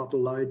Ireland, we're not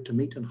allowed to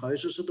meet in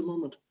houses at the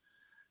moment.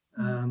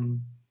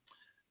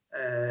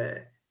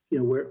 You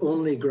know, we're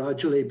only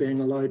gradually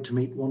being allowed to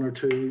meet one or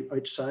two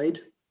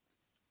outside.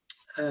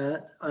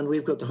 And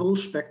we've got the whole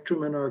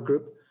spectrum in our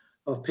group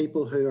of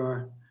people who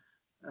are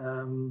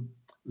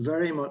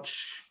very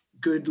much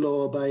good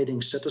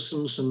law-abiding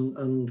citizens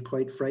and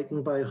quite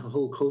frightened by the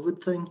whole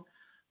COVID thing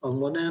on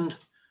one end,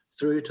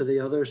 through to the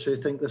others who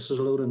think this is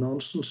a load of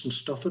nonsense and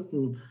stuff it,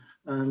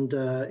 and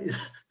you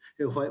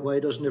know, why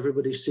doesn't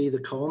everybody see the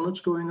con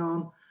that's going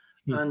on,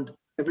 and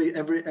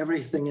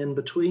everything in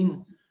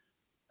between.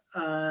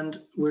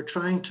 And we're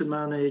trying to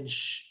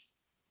manage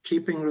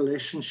keeping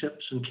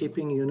relationships and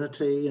keeping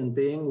unity and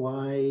being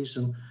wise,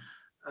 and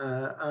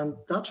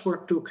that's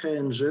worked okay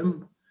in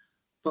Zoom.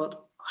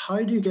 But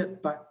how do you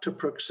get back to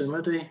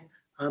proximity?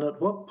 And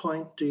at what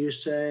point do you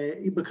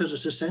say, because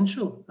it's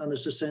essential, and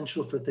it's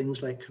essential for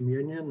things like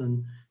communion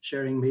and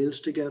sharing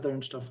meals together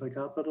and stuff like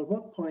that, but at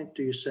what point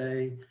do you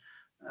say,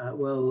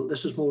 well,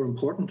 this is more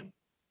important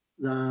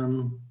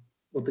than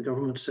what the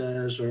government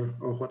says or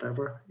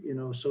whatever, you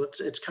know? So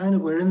it's kind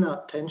of, we're in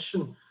that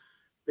tension,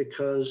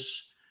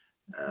 because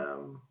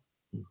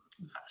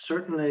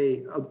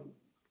certainly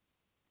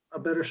I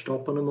better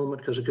stop in a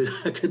moment because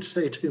I could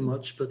say too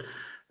much, but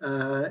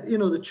you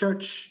know, the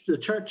church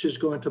is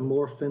going to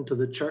morph into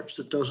the church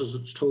that does as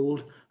it's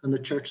told and the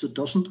church that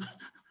doesn't.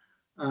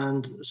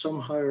 And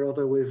somehow or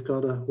other, we've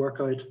got to work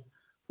out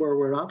where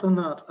we're at in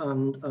that,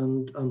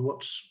 and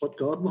what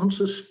God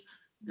wants us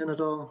in it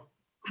all.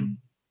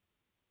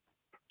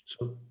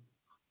 So,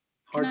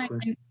 hard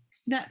question.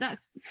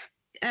 That's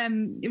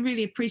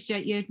really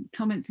appreciate your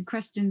comments and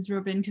questions,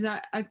 Robin, because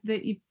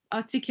that you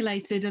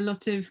articulated a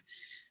lot of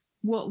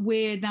what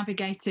we're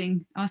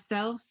navigating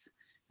ourselves.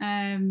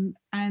 And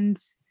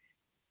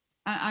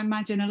I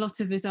imagine a lot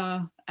of us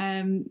are,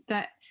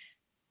 that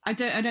I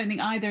don't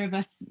think either of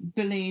us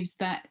believes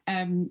that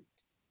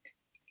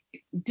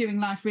doing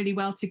life really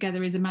well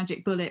together is a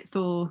magic bullet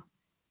for,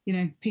 you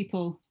know,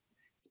 people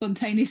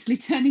spontaneously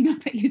turning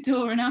up at your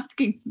door and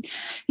asking,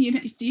 you know,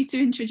 you to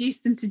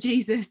introduce them to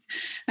Jesus.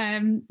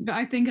 But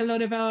I think a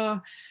lot of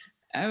our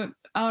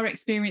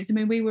experience, I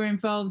mean, we were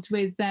involved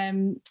with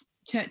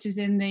churches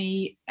in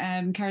the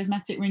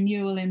charismatic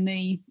renewal in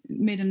the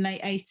mid and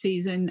late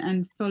 80s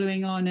and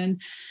following on.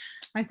 And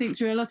I think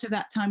through a lot of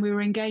that time, we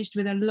were engaged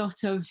with a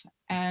lot of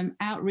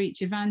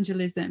outreach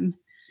evangelism.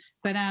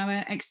 But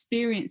our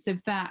experience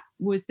of that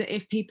was that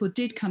if people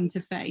did come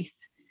to faith,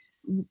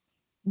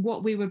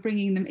 what we were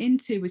bringing them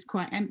into was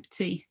quite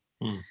empty.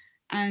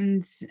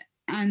 And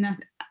I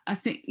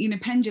think, you know,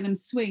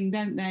 pendulums swing,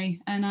 don't they?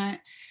 And I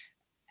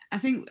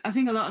think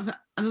a lot of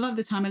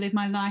the time I live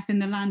my life in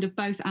the land of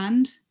both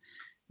and.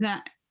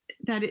 That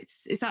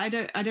it's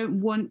that I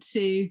don't want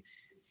to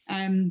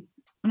I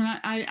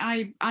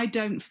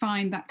don't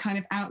find that kind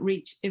of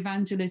outreach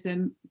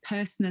evangelism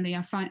personally.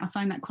 I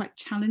find that quite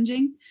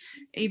challenging,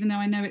 even though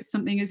I know it's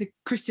something as a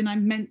Christian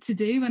I'm meant to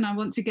do and I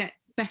want to get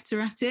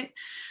better at it.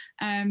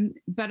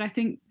 But I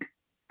think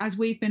as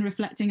we've been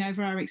reflecting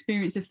over our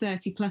experience of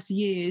 30 plus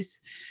years,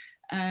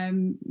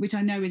 which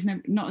I know is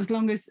not as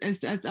long as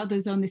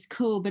others on this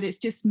call, but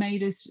it's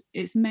made us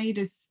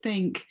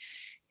think,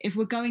 if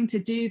we're going to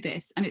do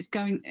this and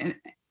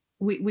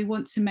we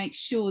want to make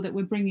sure that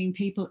we're bringing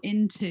people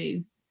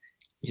into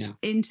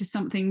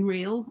something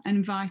real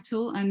and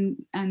vital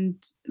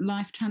and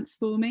life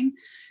transforming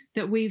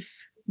that we've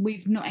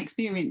not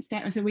experienced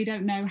it. So we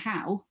don't know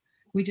how,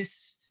 we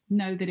just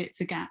know that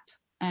it's a gap.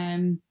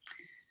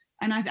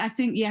 And I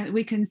think,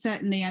 we can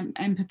certainly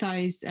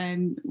empathise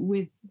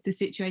with the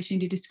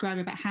situation you describe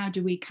about how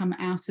do we come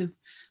out of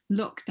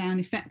lockdown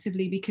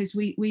effectively, because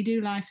we do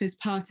life as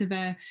part of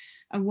a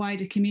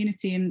wider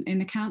community in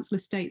the council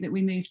estate that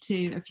we moved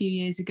to a few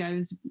years ago.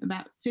 There's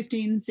about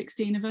 15,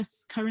 16 of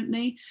us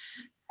currently.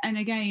 And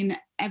again,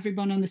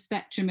 everyone on the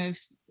spectrum of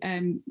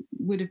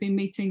would have been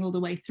meeting all the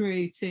way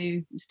through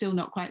to still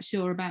not quite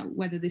sure about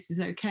whether this is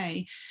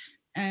okay.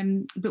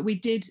 But we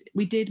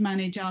did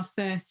manage our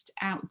first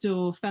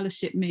outdoor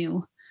fellowship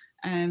meal,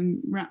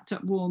 wrapped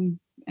up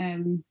warm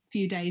a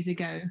few days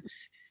ago,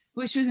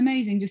 which was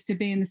amazing, just to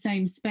be in the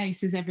same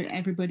space as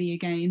everybody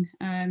again.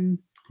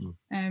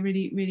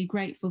 Really, really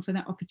grateful for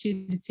that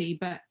opportunity.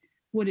 But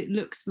what it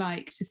looks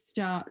like to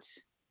start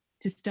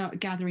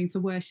gathering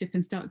for worship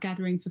and start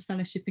gathering for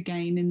fellowship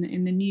again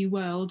in the new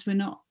world, we're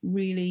not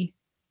really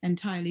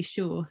entirely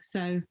sure.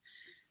 So,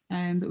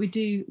 but we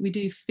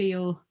do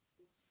feel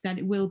that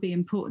it will be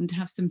important to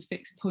have some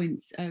fixed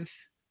points of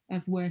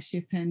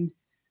worship and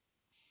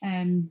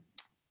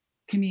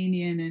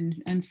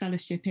communion and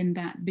fellowship in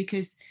that,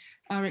 because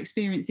our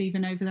experience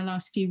even over the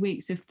last few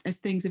weeks, as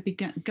things have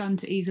begun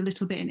to ease a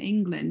little bit in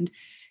England,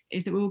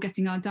 is that we're all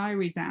getting our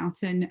diaries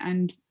out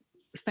and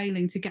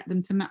failing to get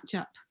them to match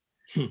up.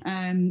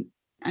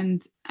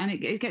 And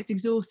it gets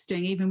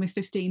exhausting even with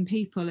 15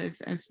 people of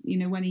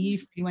when are you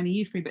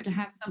free, but to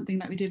have something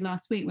like we did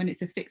last week when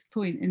it's a fixed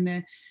point in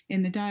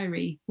the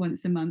diary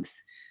once a month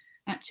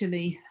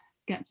actually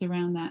gets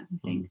around that, I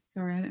think.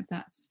 Sorry, I don't know if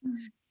that's,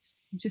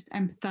 I'm just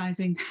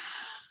empathizing.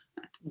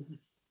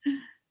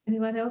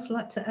 Anyone else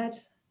like to add?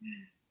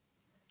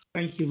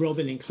 Thank you,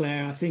 Robin and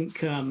Claire. I think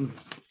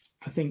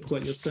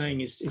what you're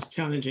saying is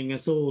challenging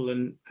us all,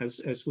 and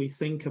as we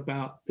think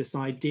about this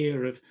idea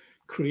of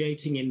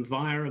creating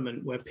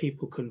environment where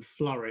people can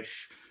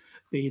flourish,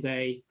 be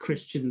they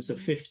Christians of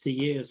 50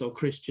 years or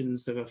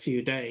Christians of a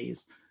few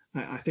days,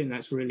 I think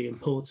that's really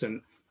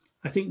important.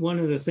 I think one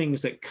of the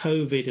things that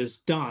COVID has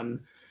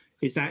done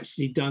is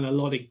actually done a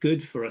lot of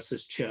good for us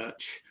as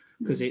church,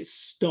 because it's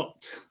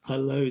stopped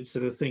loads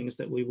of the things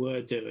that we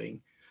were doing.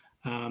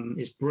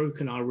 It's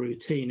broken our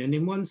routine. And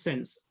in one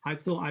sense, I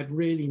thought I'd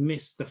really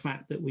missed the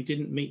fact that we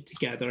didn't meet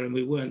together and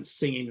we weren't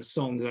singing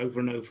songs over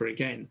and over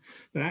again.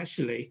 But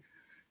actually,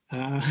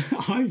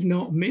 I've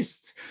not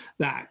missed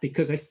that,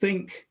 because I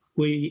think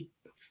we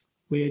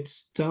had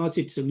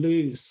started to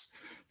lose,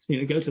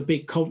 go to a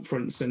big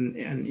conference and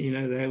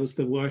there was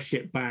the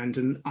worship band,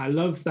 and I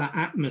love that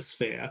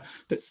atmosphere,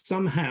 but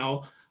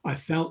somehow I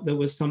felt there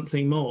was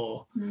something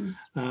more.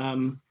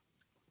 And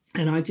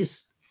I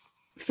just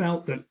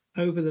felt that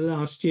over the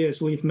last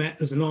years we've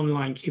met as an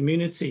online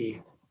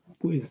community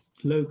with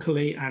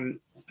locally and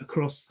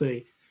across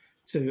the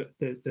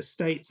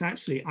States.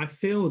 Actually, I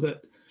feel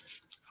that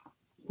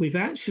we've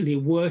actually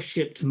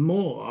worshipped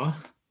more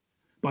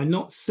by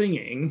not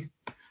singing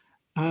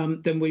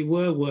than we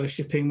were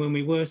worshipping when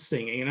we were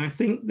singing. And I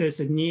think there's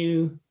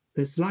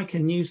like a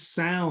new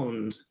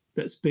sound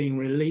that's being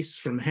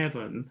released from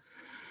heaven.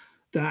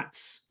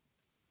 That's,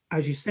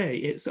 as you say,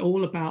 it's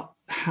all about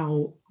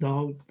how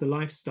the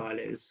lifestyle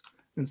is.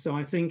 And so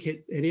I think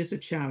it is a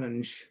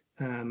challenge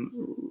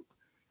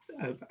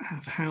of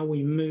how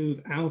we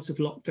move out of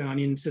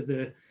lockdown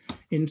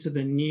into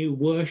the new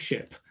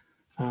worship.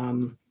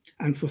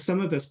 And for some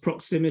of us,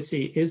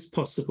 proximity is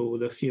possible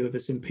with a few of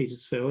us in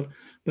Petersfield,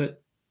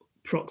 but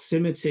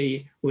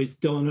proximity with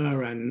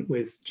Donna and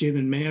with Jim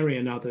and Mary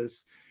and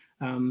others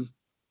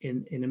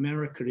in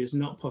America is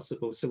not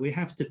possible. So we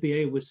have to be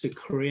able to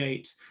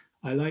create,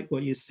 I like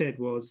what you said,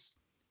 was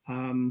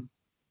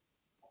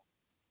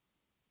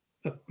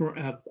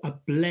a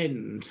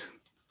blend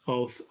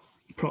of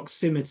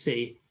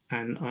proximity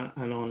and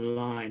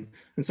online.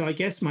 And so I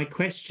guess my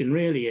question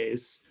really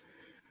is,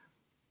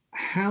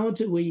 how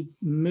do we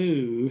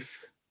move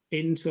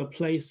into a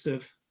place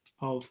of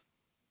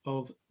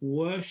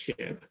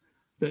worship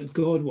that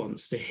God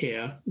wants to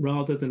hear,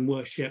 rather than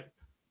worship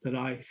that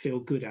I feel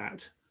good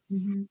at?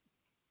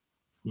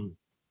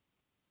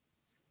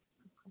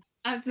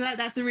 Absolutely,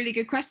 that's a really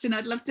good question.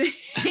 I'd love to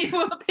hear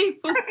what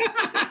people.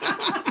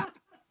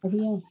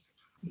 You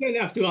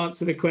don't have to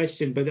answer the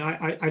question, but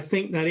I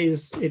think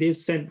it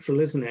is central,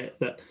 isn't it?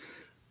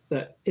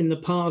 That in the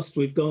past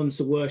we've gone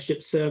to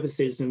worship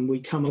services and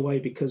we come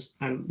away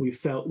and we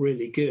felt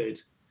really good.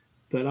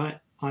 But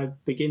I'm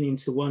beginning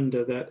to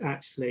wonder that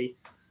actually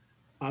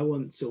I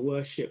want to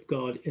worship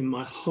God in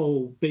my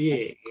whole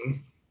being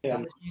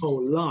and my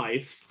whole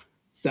life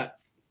that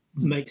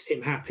makes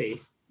him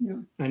happy.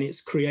 Yeah. And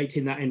it's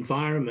creating that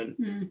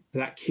environment,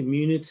 that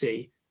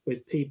community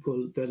with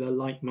people that are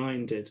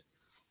like-minded.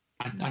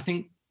 I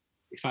think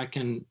if I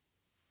can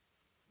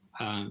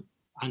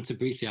answer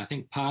briefly, I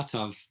think part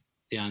of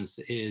the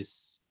answer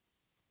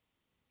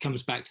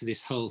comes back to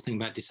this whole thing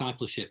about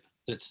discipleship,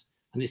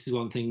 and this is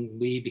one thing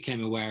we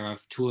became aware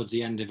of towards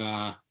the end of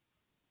our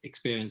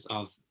experience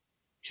of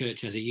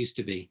church as it used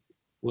to be,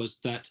 was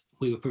that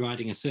we were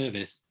providing a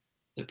service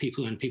that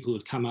when people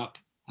would come up,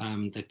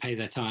 they'd pay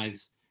their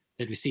tithes,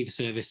 they'd receive a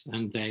service,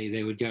 and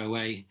they would go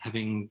away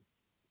having,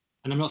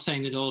 and I'm not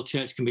saying that all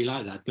church can be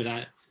like that,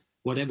 but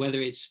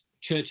whether it's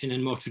church in a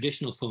more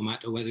traditional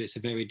format or whether it's a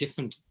very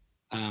different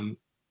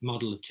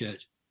model of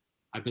church,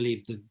 I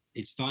believe that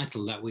it's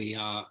vital that we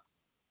are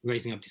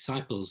raising up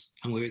disciples,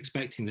 and we're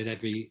expecting that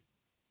every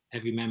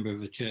member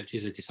of a church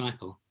is a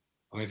disciple,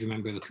 or every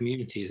member of a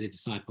community is a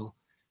disciple,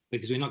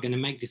 because we're not going to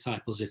make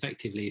disciples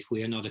effectively if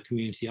we are not a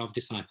community of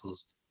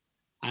disciples.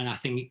 And I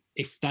think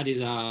if that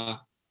is our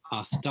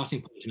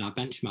starting point and our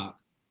benchmark,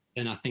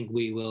 then I think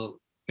we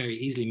will very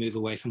easily move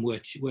away from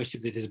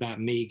worship that is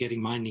about me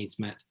getting my needs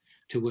met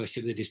to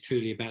worship that is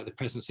truly about the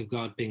presence of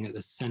God being at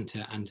the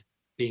center and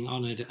being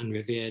honored and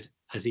revered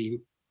as he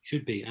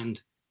should be.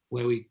 And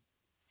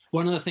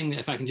one other thing that,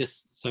 if I can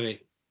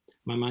sorry,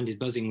 my mind is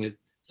buzzing with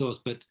thoughts,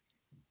 but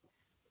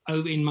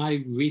in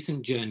my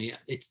recent journey,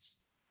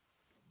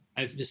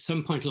 at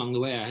some point along the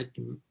way, I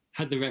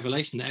had the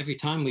revelation that every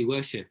time we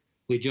worship,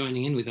 we're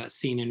joining in with that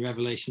scene in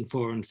Revelation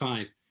 4 and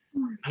 5.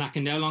 And I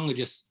can no longer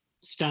just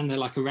stand there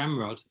like a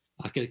ramrod,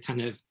 like a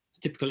kind of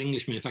typical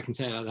Englishman, if I can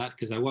say it like that,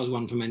 because I was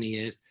one for many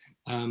years.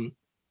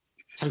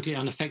 totally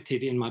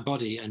unaffected in my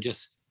body and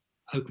just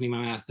opening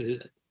my mouth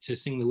to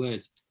sing the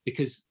words.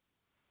 Because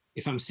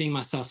if I'm seeing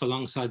myself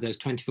alongside those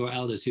 24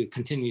 elders who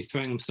continue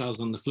throwing themselves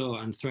on the floor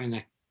and throwing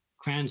their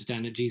crowns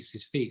down at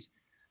Jesus' feet,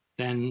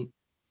 then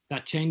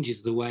that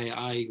changes the way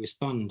I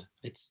respond.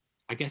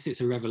 I guess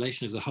it's a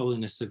revelation of the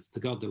holiness of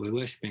the God that we're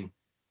worshipping,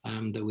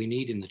 that we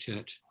need in the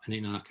church and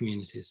in our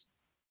communities.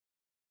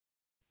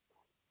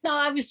 No,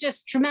 I was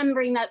just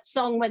remembering that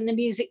song, When the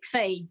Music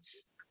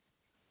Fades,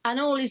 and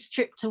all is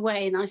stripped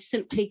away, and I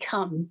simply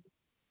come,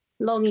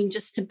 longing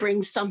just to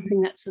bring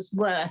something that's as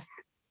worth,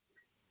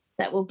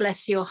 that will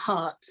bless your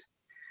heart.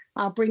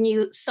 I'll bring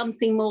you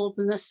something more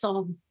than a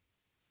song,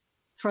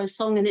 for a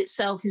song in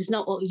itself is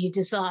not what you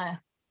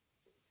desire,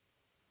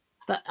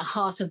 but a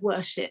heart of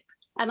worship.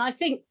 And I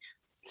think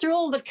through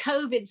all the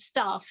COVID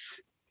stuff,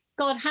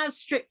 God has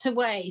stripped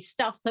away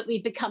stuff that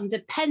we become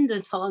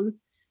dependent on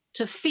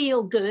to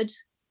feel good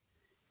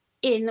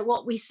in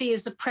what we see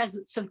as the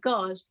presence of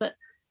God. But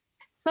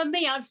for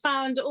me, I've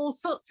found all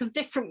sorts of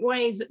different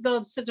ways that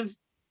God sort of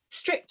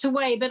stripped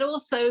away, but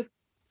also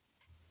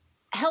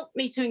helped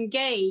me to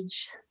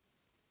engage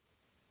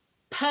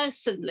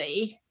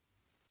personally.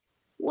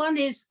 One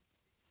is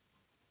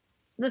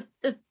the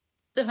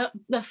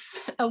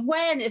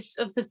awareness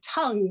of the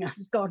tongue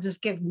as God has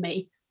given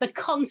me, the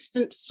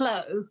constant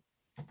flow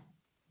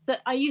that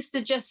I used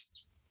to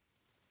just,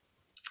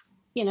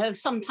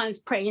 sometimes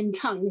pray in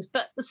tongues,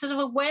 but the sort of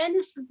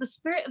awareness of the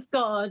Spirit of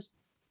God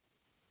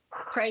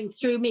praying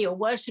through me or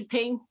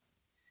worshipping,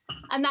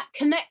 and that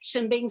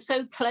connection being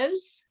so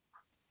close.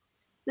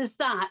 There's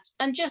that.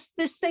 And just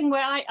this thing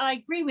where I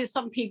agree with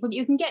some people,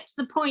 you can get to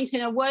the point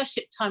in a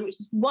worship time, which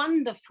is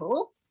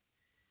wonderful.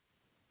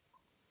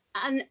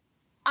 And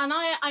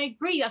I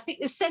agree. I think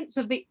the sense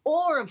of the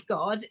awe of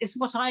God is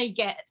what I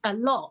get a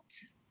lot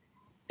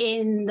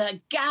in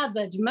the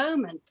gathered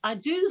moment. I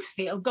do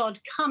feel God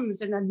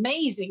comes in an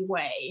amazing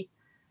way.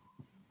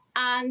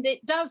 And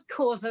it does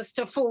cause us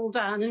to fall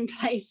down in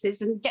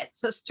places and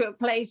gets us to a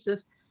place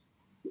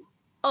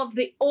of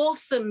the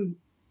awesome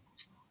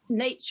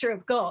nature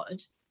of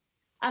God.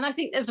 And I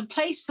think there's a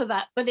place for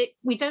that, but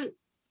we don't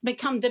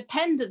become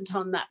dependent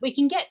on that. We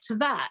can get to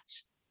that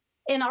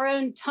in our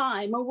own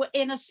time or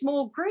in a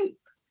small group.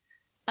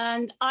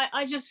 And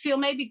I just feel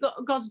maybe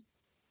God's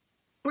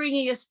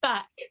bringing us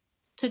back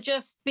to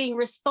just being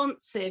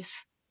responsive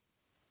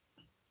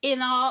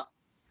in our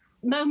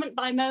moment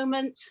by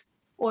moment,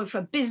 or if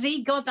we're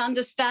busy, God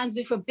understands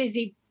if we're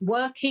busy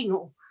working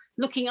or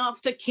looking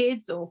after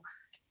kids or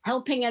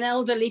helping an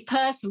elderly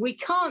person. We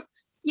can't,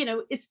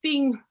 it's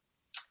being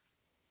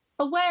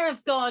aware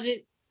of God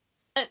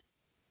at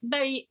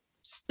very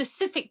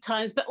specific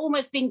times, but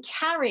almost being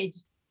carried,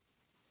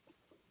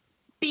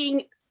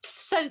 being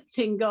soaked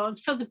in God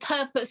for the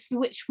purpose in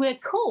which we're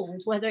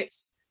called, whether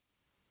it's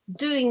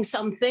doing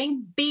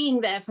something,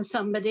 being there for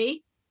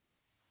somebody,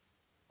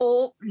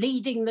 or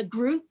leading the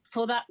group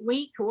for that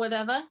week or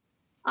whatever.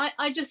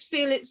 I just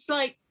feel it's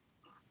like,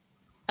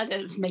 I don't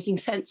know if it's making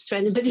sense to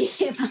anybody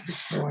here.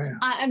 Oh, yeah.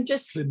 I'm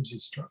just,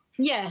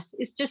 yes,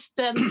 it's just,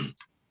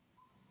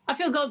 I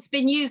feel God's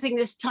been using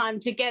this time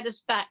to get us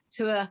back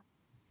to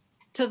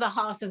the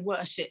heart of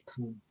worship.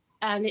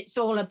 And it's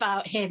all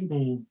about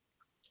him.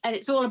 And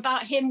it's all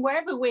about him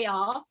wherever we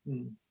are,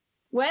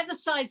 wherever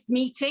side's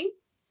meeting.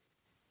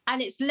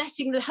 And it's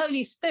letting the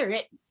Holy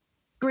Spirit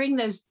bring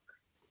those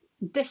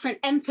different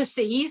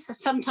emphases.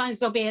 Sometimes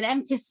there'll be an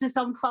emphasis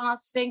on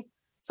fasting.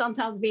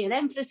 Sometimes there'll be an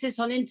emphasis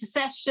on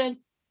intercession.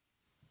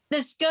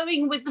 There's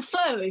going with the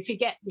flow, if you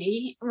get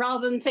me,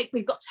 rather than think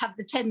we've got to have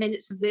the 10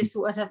 minutes of this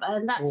or whatever.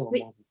 And that's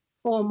the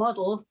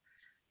model.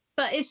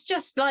 But it's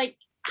just like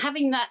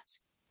having that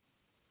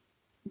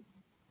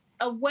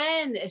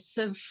awareness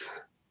of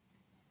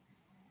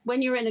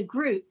when you're in a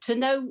group to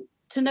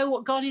know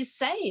what God is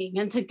saying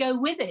and to go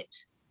with it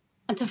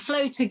and to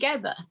flow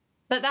together.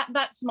 But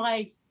that's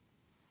my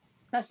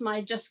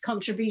just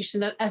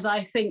contribution as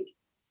I think,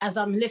 as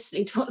I'm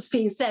listening to what's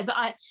being said.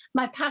 But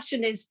my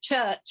passion is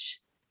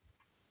church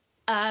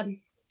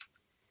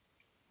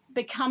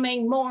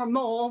becoming more and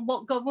more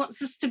what God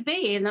wants us to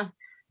be. And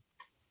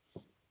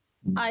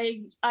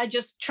I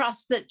just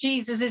trust that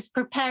Jesus is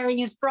preparing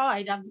his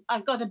bride.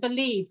 I've got to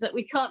believe that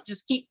we can't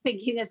just keep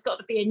thinking there's got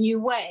to be a new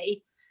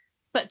way,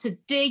 but to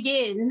dig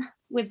in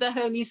with the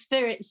Holy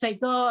Spirit and say,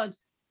 God,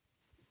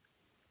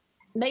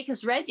 make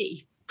us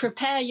ready,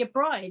 prepare your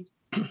bride,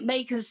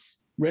 make us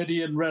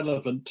ready and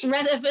relevant.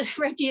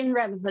 Ready and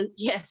relevant,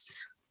 yes.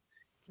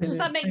 Does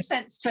that make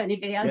sense to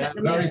anybody? Yeah,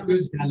 very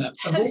good, Hannah.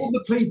 Of all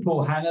the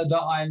people, Hannah,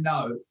 that I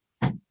know,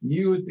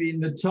 you would be in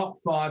the top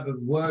 5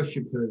 of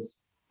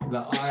worshippers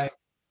that I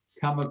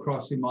come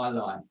across in my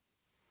life.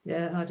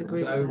 Yeah, I'd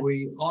agree. So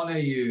we honour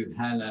you,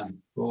 Hannah,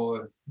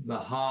 for the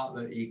heart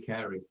that you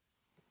carry.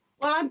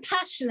 Well, I'm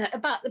passionate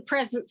about the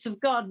presence of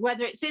God,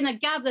 whether it's in a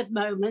gathered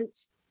moment,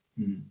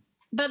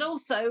 but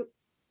also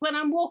when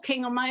I'm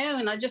walking on my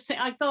own. I just think,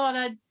 God,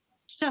 I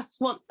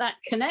just want that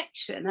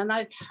connection. And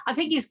I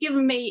think he's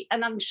given me,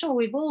 and I'm sure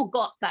we've all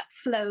got that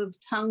flow of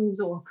tongues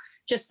or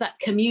just that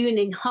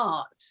communing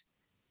heart.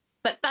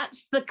 but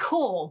that's the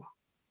core.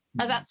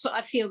 And that's what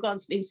I feel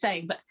God's been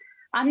saying. But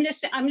I'm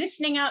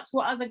listening out to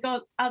what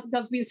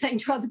God's been saying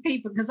to other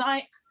people, because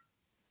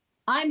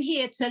I'm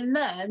here to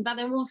learn, but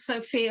I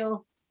also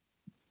feel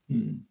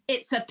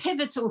it's a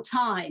pivotal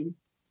time.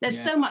 There's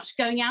so much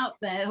going out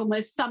there,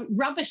 almost some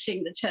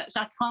rubbishing the church.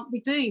 I can't be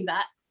doing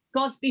that.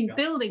 God's been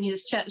building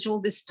his church all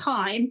this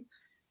time.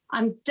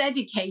 I'm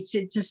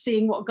dedicated to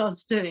seeing what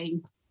God's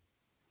doing.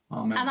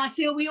 Amen. And I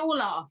feel we all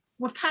are.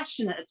 We're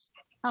passionate,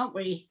 aren't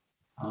we?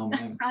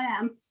 Amen. I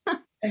am.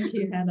 Thank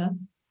you, Hannah.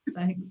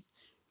 Thanks.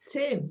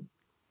 Tim.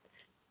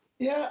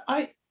 Yeah,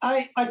 I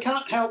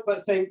can't help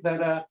but think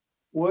that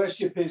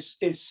worship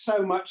is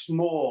so much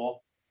more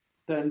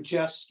than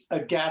just a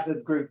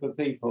gathered group of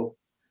people.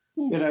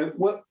 You know,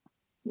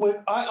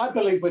 I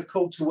believe we're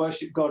called to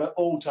worship God at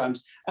all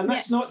times. And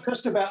that's not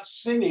just about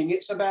singing,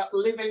 it's about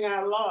living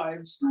our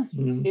lives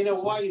in a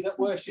way that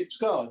worships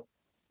God,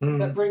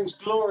 that brings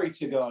glory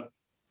to God.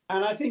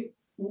 And I think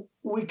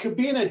we could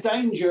be in a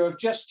danger of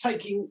just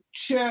taking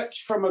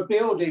church from a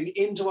building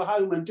into a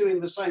home and doing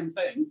the same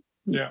thing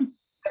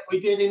that we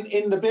did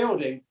in the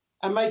building,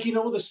 and making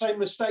all the same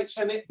mistakes,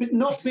 and it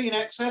not being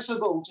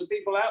accessible to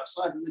people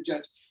outside of the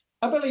church.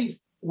 I believe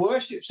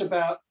worship's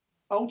about,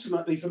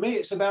 ultimately for me,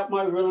 it's about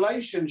my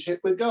relationship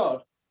with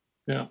God.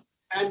 Yeah.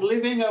 And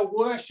living a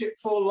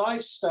worshipful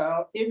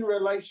lifestyle in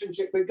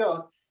relationship with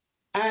God.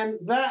 And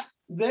that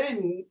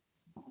then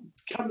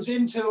comes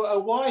into a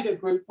wider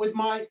group with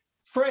my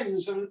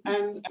friends and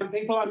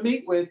people I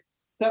meet with,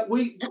 that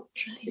we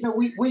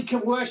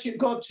can worship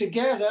God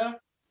together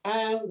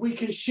and we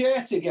can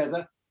share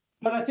together.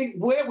 But I think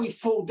where we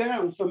fall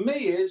down for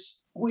me is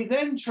we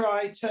then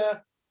try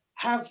to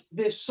have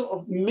this sort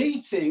of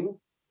meeting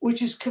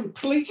which is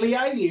completely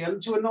alien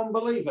to a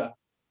non-believer.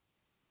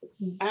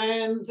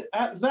 And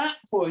at that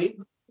point,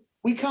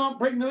 we can't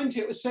bring them into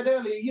it. It was said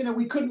earlier, you know,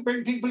 we couldn't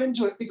bring people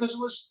into it because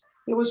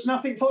there was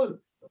nothing for them.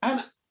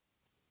 And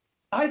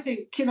I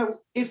think, you know,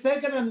 if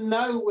they're going to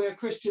know we're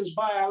Christians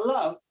by our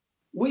love,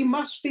 we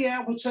must be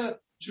able to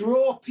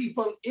draw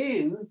people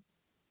in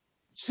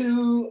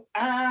to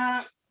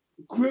our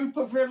group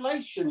of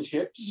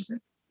relationships.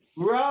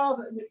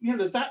 Rather, you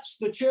know, that's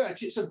the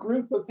church. It's a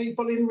group of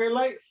people in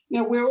you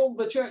know, we're all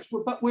the church,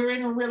 but we're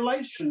in a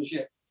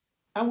relationship.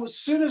 And as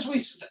soon as we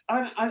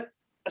start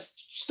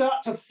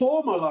to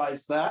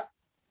formalize that,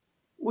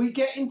 we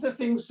get into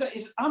things that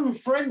is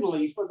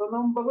unfriendly for the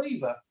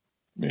non-believer.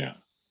 Yeah.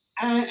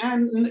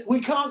 And we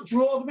can't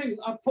draw them in.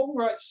 Paul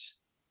writes,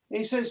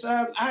 he says,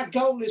 our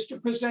goal is to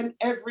present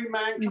every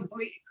man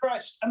complete in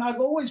Christ. And I've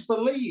always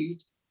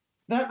believed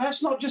that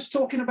that's not just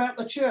talking about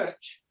the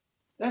church.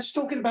 That's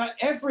talking about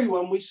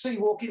everyone we see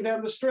walking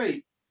down the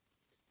street.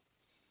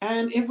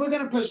 And if we're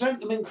going to present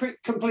them in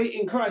complete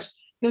in Christ,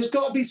 there's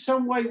got to be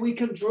some way we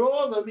can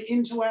draw them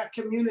into our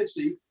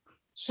community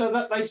so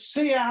that they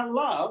see our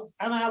love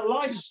and our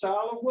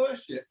lifestyle of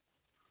worship.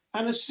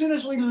 And as soon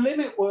as we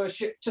limit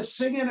worship to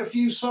singing a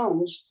few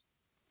songs,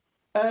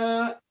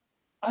 I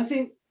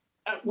think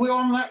we're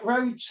on that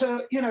road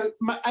to, you know,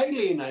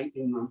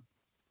 alienating them.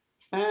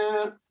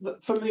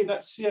 But for me,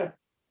 that's,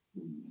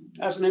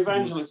 as an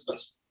evangelist,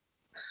 that's...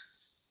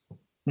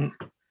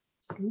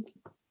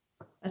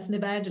 That's an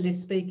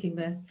evangelist speaking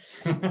there.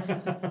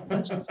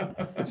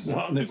 It's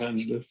not an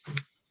evangelist.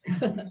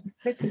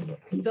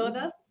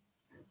 Donna?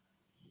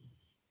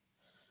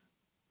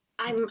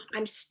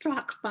 I'm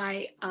struck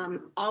by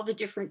all the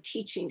different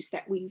teachings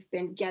that we've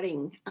been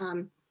getting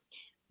on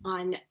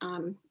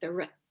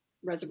the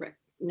resurrection.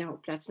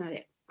 No, that's not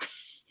it.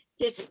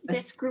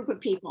 This group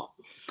of people,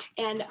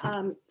 and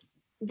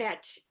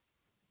that,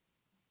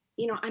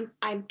 you know,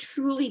 I'm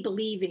truly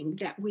believing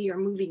that we are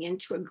moving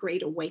into a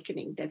great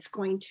awakening that's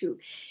going to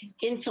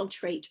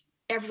infiltrate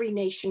every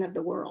nation of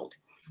the world.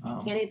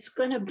 Oh. And it's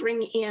going to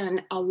bring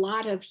in a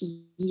lot of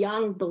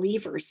young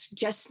believers,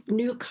 just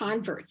new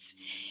converts.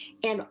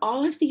 And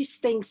all of these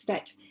things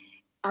that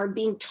are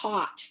being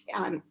taught,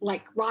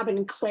 like Robin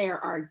and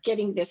Claire are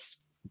getting this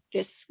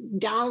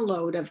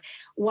download of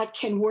what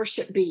can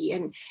worship be.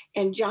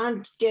 And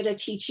John did a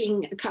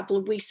teaching a couple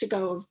of weeks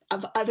ago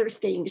of other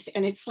things.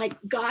 And it's like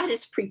God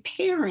is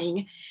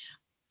preparing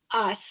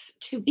us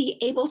to be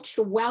able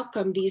to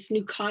welcome these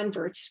new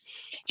converts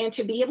and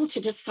to be able to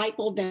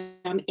disciple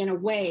them in a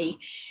way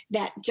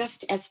that,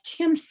 just as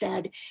Tim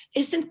said,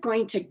 isn't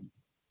going to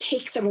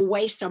take them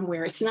away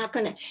somewhere. It's not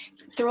going to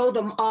throw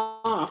them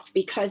off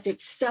because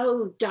it's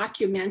so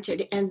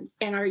documented. And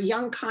our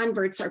young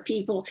converts are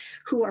people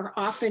who are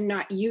often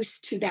not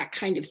used to that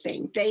kind of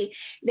thing. They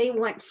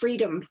want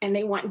freedom and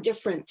they want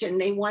different and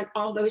they want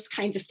all those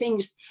kinds of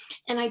things.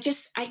 And I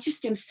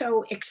just am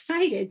so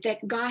excited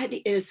that God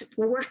is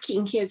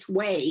working his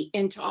way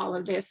into all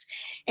of this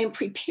and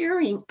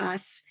preparing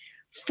us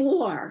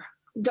for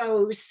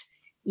those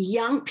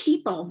young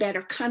people that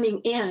are coming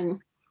in,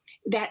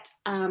 that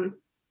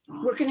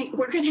we're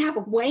going to have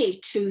a way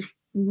to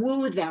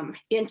woo them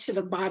into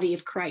the body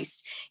of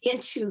Christ,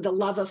 into the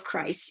love of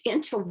Christ,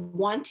 into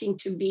wanting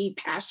to be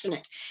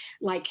passionate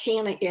like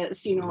Hannah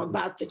is,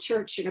 about the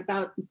church and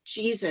about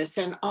Jesus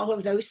and all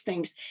of those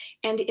things.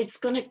 And it's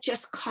going to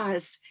just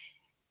cause,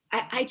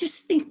 I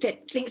just think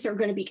that things are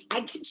going to be, I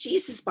get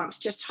Jesus bumps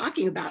just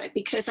talking about it,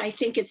 because I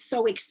think it's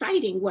so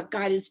exciting what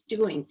God is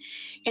doing.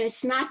 And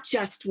it's not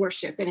just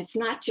worship, and it's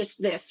not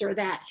just this or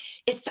that.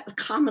 It's a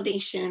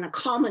combination and a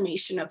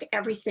culmination of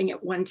everything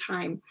at one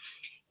time.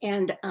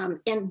 And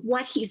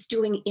what he's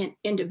doing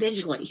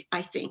individually,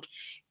 I think,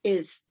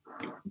 is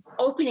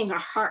opening our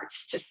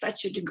hearts to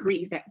such a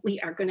degree that we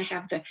are going to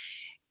have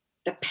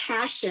the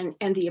passion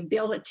and the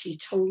ability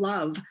to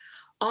love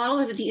all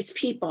of these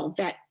people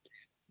that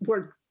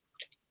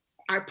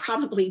are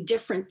probably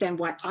different than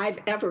what I've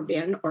ever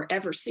been or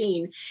ever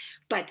seen,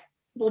 but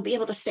we'll be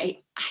able to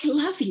say, I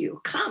love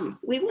you. Come.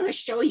 We want to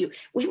show you.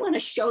 We want to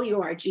show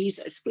you our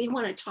Jesus. We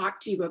want to talk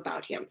to you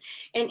about him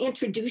and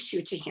introduce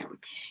you to him.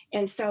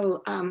 And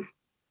so I'm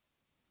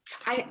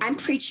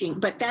preaching,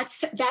 but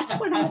that's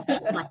what I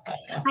feel like.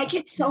 I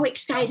get so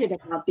excited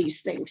about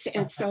these things.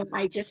 And so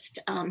I just,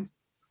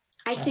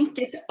 I think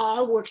this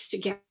all works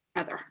together.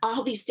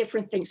 All these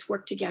different things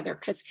work together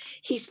because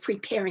he's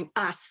preparing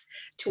us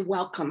to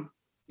welcome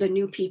the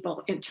new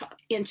people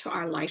into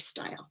our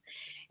lifestyle.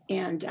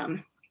 And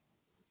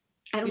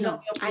I don't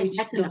know.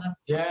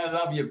 Yeah, I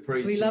love your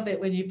preaching. We love it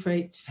when you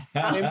preach.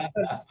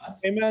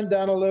 Amen,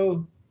 Donna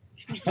Lou.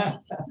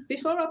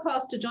 Before I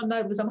pass to John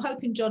Nobles, I'm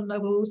hoping John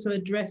Noble will also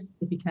address,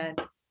 if he can,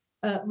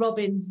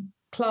 Robin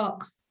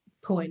Clark's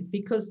point,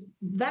 because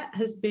that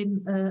has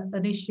been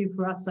an issue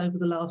for us over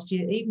the last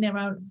year, even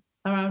our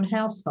own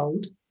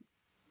household.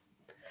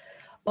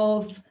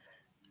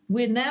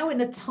 We're now in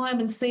a time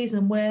and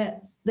season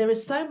where there are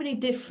so many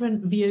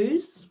different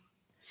views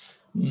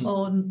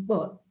on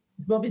what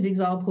Robbie's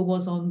example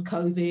was on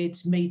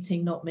COVID,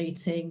 meeting, not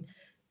meeting.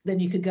 Then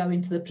you could go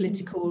into the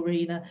political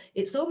arena.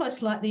 It's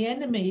almost like the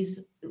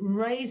enemy's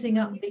raising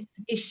up these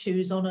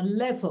issues on a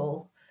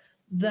level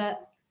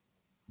that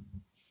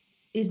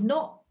is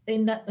not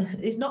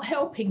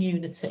helping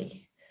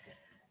unity.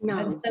 No.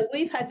 And so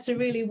we've had to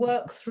really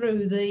work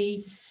through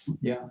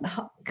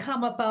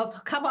come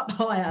up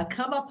higher,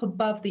 come up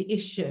above the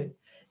issue,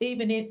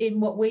 even in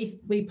what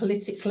we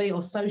politically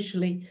or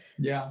socially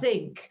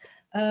think.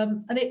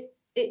 And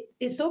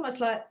it's almost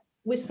like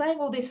we're saying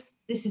all this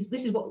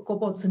is what God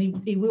wants,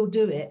 and he will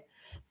do it,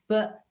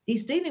 but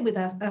he's dealing with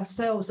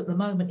ourselves at the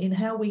moment in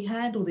how we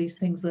handle these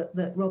things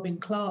that Robin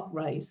Clark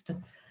raised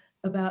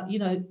about,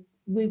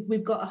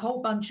 we've got a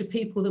whole bunch of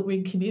people that we're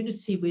in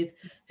community with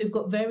who've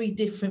got very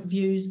different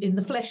views in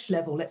the flesh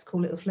level, let's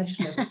call it a flesh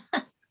level.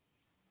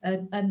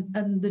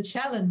 And the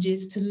challenge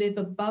is to live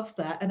above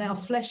that, and our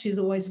flesh is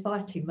always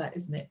fighting that,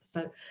 isn't it?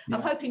 So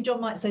I'm hoping John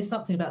might say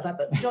something about that,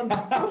 but John,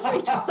 feel free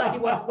to say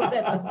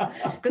whatever,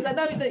 because I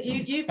know that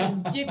you've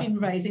been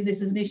raising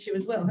this as an issue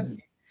as well,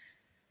 haven't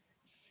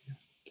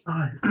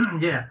you?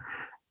 Yeah,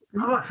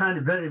 I found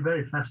it very,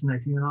 very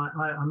fascinating, and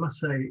I must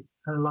say,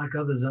 like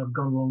others, I've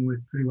gone along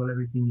with pretty well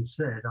everything you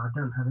said. I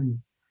don't have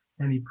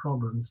any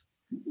problems.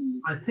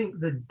 I think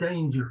the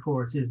danger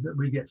for us is that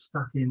we get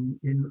stuck in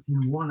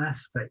one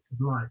aspect of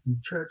life, and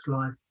church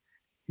life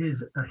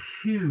is a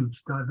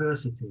huge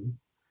diversity.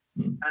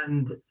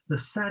 And the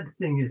sad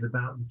thing is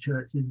about the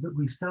church is that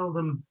we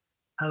seldom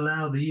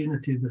allow the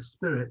unity of the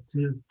Spirit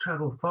to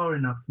travel far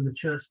enough for the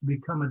church to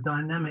become a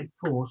dynamic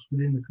force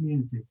within the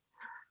community.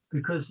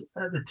 Because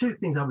the two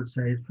things I would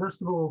say is,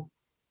 first of all,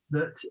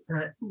 that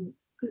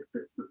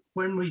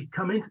when we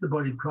come into the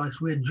body of Christ,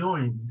 we're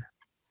joined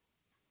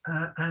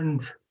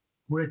and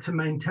we're to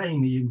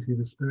maintain the unity of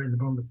the Spirit in the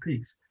bond of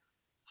peace.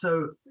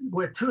 So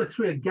where two or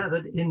three are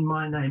gathered in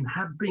my name,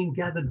 have been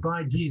gathered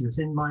by Jesus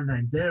in my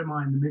name, there am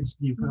I in the midst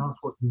of you. Can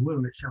ask what you will,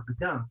 and it shall be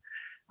done.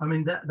 I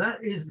mean, that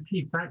is the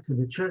key factor.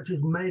 The church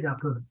is made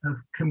up of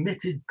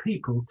committed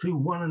people to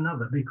one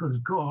another because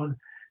God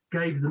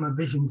gave them a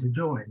vision to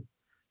join.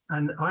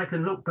 And I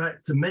can look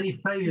back to many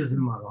failures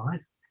in my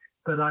life,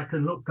 but I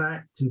can look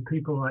back to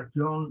people like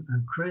John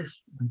and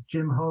Chris and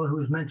Jim Holler, who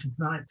was mentioned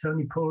tonight,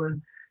 Tony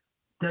Pullen,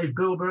 Dave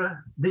Bilborough.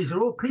 These are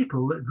all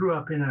people that grew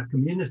up in our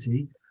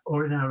community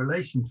or in our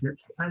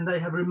relationships, and they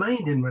have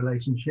remained in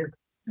relationship,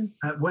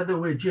 whether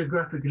we're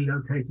geographically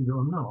located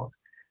or not.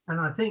 And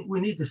I think we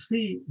need to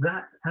see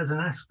that as an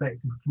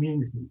aspect of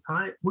community.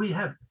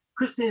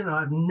 Christine and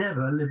I have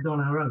never lived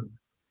on our own.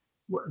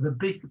 The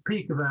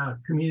peak of our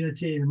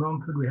community in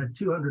Romford, we had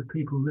 200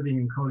 people living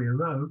in Collier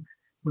Row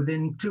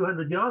within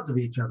 200 yards of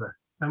each other.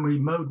 And we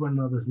mowed one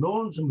another's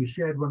lawns, and we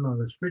shared one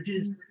another's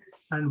fridges,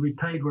 and we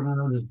paid one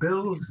another's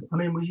bills. I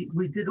mean,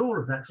 we did all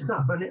of that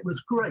stuff, and it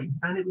was great,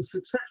 and it was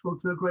successful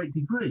to a great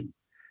degree.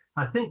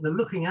 I think the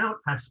looking out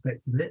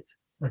aspect of it,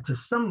 to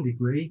some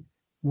degree,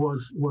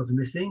 was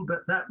missing, but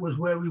that was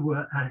where we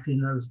were at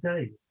in those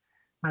days.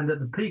 And at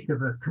the peak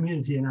of a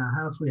community in our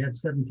house, we had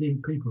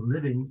 17 people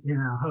living in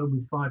our home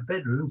with 5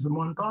 bedrooms and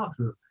 1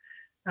 bathroom.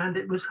 And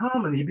it was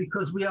harmony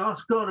because we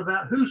asked God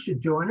about who should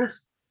join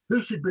us,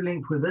 who should be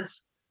linked with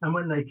us. And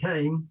when they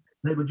came,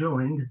 they were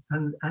joined,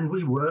 and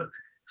we worked,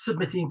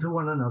 submitting to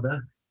one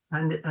another,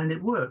 and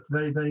it worked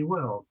very, very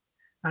well.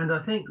 And I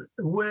think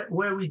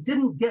where we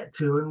didn't get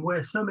to, and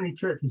where so many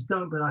churches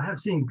don't, but I have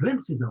seen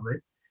glimpses of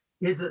it,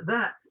 is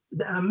that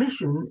our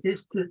mission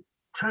is to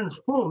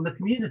transform the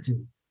community.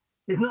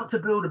 It's not to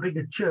build a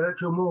bigger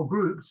church or more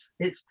groups.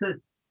 It's to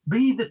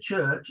be the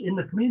church in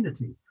the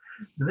community.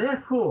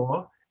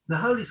 Therefore, the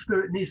Holy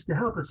Spirit needs to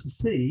help us to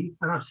see,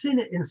 and I've seen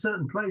it in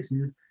certain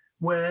places,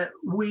 where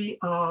we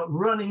are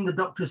running the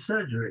doctor's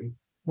surgery,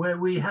 where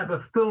we have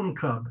a film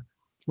club.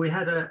 We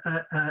had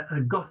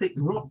a Gothic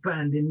rock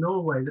band in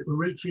Norway that were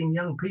reaching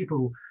young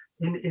people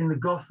in the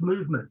Goth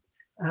movement,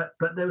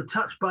 but they were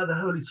touched by the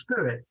Holy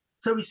Spirit.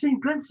 So we've seen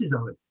glimpses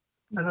of it.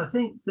 And I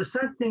think the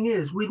sad thing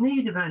is we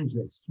need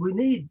evangelists, we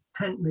need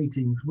tent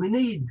meetings, we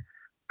need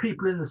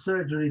people in the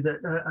surgery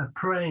that are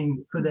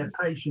praying for their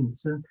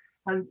patients.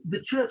 And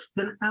the church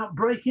can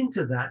outbreak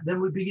into that, then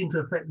we begin to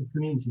affect the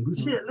community. We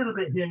see it a little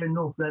bit here in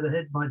North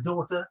Leatherhead. My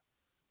daughter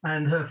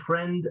and her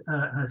friend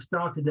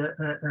started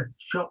a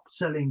shop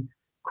selling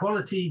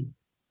quality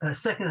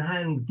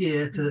second-hand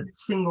gear to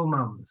single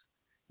mums.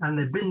 And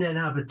they've been there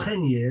now for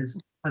 10 years,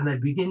 and they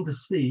begin to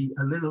see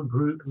a little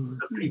group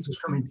of people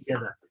coming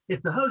together.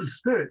 If the Holy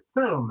Spirit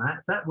fell on that,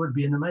 that would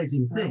be an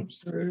amazing thing.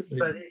 Absolutely.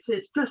 But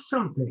it's just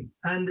something,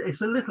 and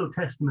it's a little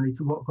testimony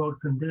to what God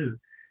can do.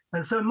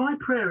 And so my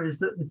prayer is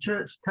that the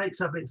church takes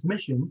up its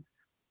mission,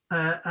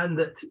 and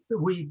that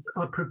we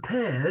are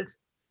prepared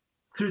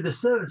through the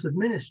service of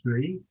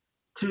ministry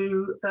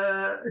to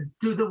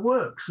do the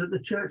works that the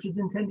church is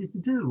intended to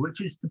do,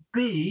 which is to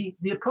be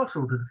the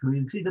apostle to the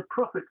community, the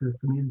prophet to the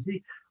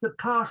community, the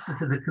pastor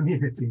to the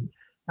community,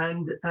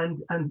 and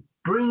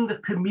bring the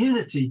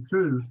community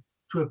through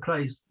to a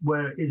place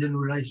where it is in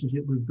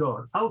relationship with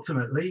God.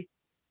 Ultimately,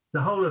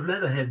 the whole of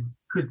Leatherhead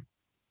could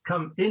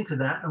come into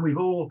that, and we've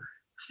all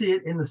see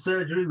it in the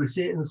surgery, we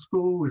see it in the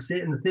school, we see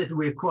it in the theatre.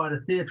 We acquired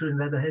a theatre in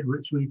Leatherhead,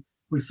 which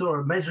we saw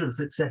a measure of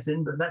success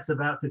in, but that's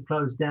about to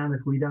close down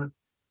if we don't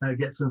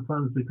get some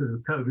funds because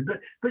of COVID.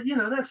 But you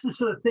know, that's the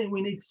sort of thing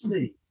we need to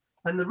see.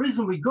 And the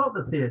reason we got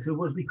the theatre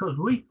was because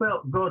we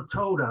felt God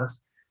told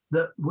us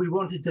that we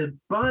wanted to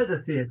buy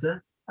the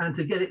theatre and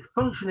to get it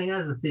functioning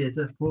as a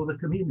theatre for the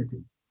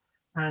community.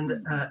 And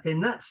in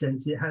that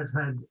sense, it has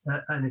had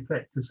an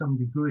effect to some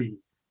degree.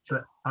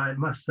 But I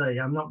must say,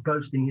 I'm not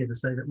boasting here to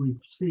say that we've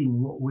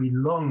seen what we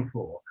long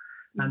for.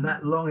 And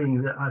that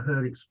longing that I've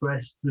heard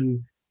expressed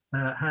through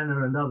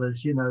Hannah and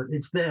others, you know,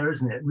 it's there,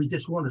 isn't it? We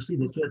just want to see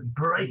the church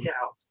break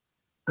out.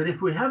 But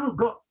if we haven't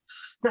got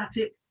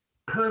static,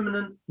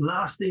 permanent,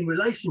 lasting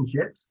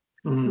relationships,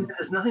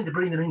 there's nothing to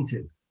bring them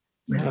into.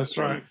 That's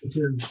right.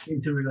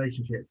 Into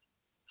relationships.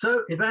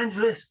 So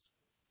evangelists,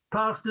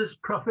 pastors,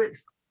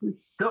 prophets,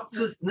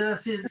 doctors,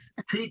 nurses,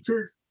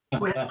 teachers.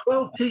 We had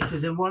 12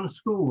 teachers in one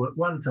school at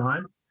one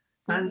time,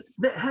 and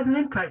that had an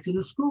impact in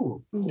the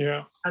school.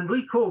 Yeah. And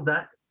we called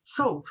that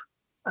SALT.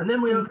 And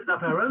then we opened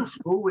up our own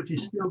school, which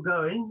is still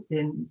going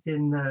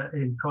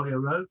in Collier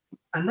Road,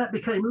 and that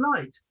became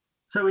Light.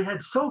 So we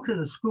had SALT in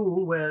the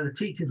school where the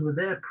teachers were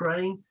there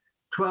praying,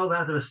 12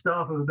 out of a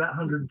staff of about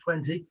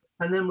 120,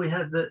 and then we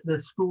had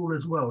the school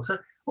as well. So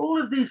all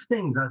of these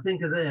things, I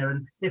think, are there.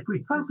 And if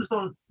we focus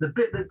on the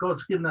bit that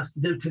God's given us to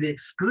do to the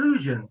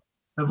exclusion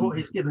of what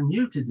he's given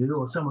you to do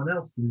or someone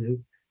else to do,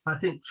 I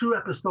think true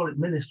apostolic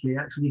ministry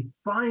actually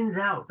finds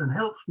out and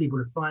helps people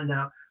to find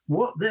out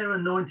what their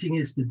anointing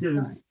is to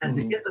do, and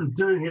to get them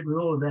doing it with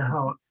all of their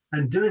heart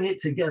and doing it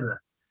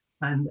together,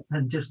 and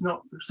just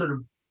not sort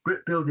of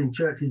building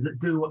churches that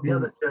do what the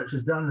other church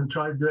has done and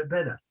try to do it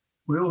better.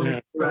 We all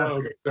need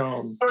to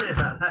John. Sorry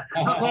about that.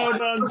 Well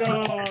done,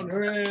 John.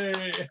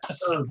 Hooray.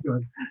 Oh,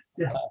 God.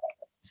 Yeah.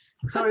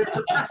 Sorry, it's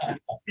a passion.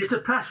 It's a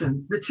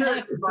passion. The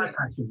church is my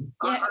passion.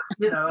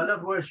 Yeah. I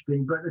love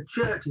worshiping, but the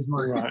church is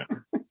my Right.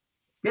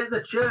 Get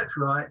the church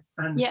right,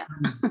 and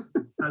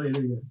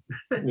hallelujah.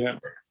 Yeah.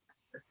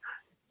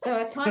 So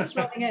our time's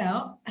running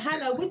out.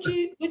 Hannah, would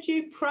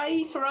you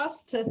pray for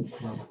us to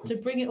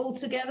bring it all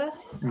together?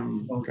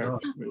 Okay.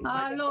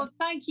 Lord,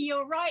 thank you.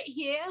 You're right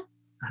here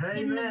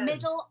in the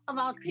middle of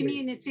our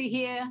community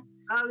here.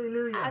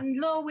 Hallelujah. And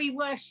Lord, we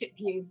worship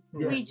you.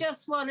 Yeah. We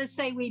just want to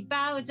say we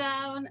bow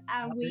down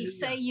and we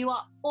say you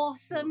are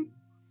awesome.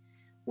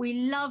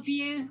 We love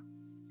you.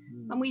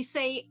 And we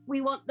say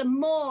we want the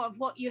more of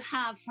what you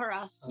have for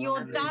us,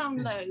 your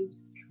download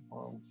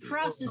for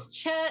us as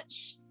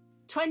church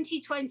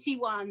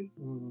 2021.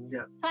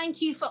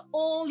 Thank you for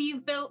all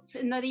you've built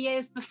in the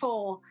years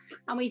before.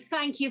 And we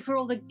thank you for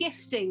all the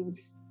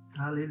giftings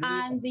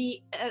and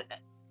the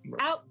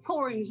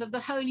outpourings of the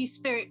Holy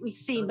Spirit we've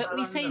seen. But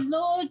we say,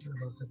 Lord,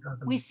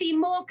 we see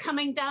more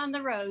coming down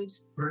the road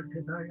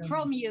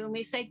from you. And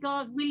we say,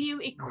 God, will you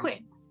equip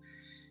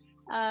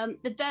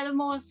the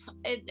Delamores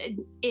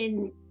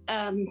in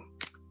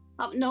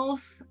up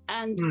north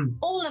and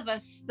all of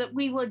us, that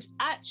we would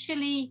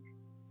actually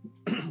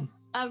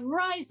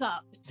rise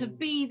up to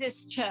be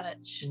this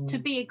church, to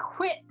be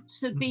equipped,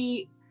 to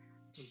be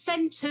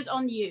centered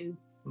on you,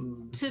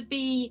 to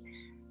be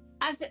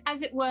as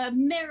it were,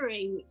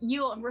 mirroring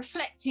your and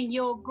reflecting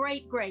your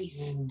great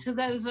grace to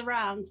those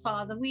around,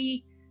 Father.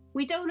 We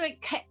don't want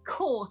to get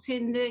caught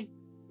in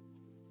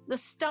the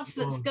stuff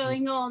that's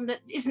going on that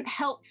isn't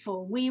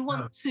helpful. We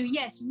want to,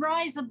 yes,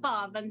 rise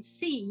above and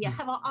see,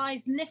 have our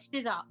eyes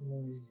lifted up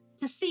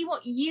to see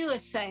what you are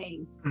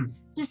saying,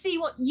 to see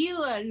what you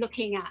are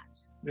looking at.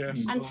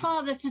 Yes. And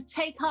Father, to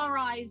take our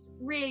eyes,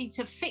 really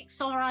to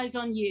fix our eyes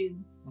on you.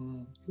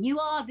 You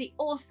are the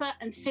author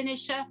and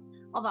finisher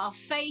of our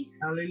faith,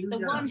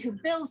 the one who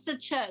builds the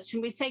church.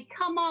 And we say,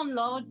 come on,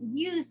 Lord,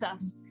 use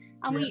us.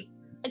 And we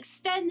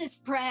extend this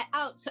prayer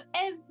out to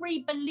every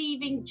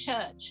believing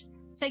church.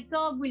 Say,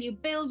 God, will you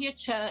build your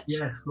church?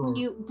 Yes, Will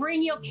you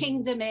bring your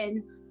kingdom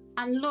in?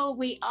 And Lord,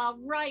 we are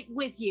right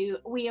with you.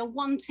 We are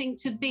wanting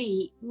to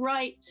be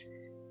right,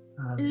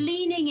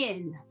 leaning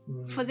in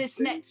for this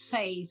next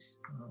phase,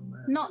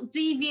 not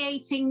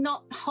deviating,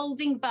 not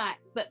holding back,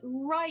 but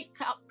right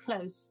up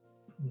close,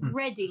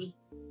 ready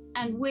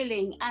and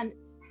willing.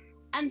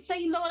 And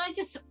say, Lord, I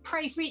just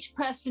pray for each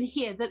person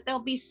here that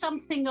there'll be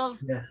something of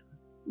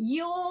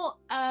your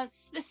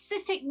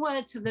specific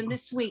word to them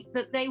this week,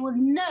 that they will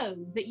know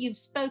that you've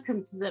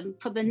spoken to them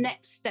for the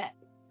next step.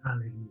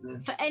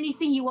 Hallelujah. For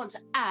anything you want to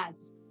add,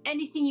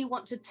 anything you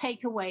want to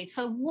take away,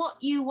 for what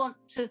you want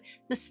to,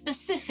 the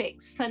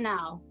specifics for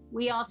now.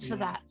 We ask for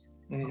that.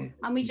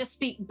 And we just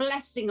speak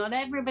blessing on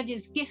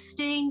everybody's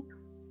gifting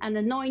and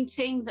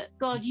anointing, that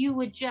God, you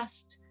would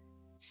just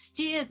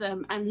steer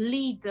them and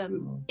lead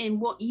them in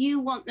what you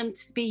want them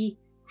to be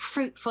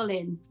fruitful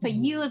in. For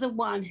you are the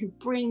one who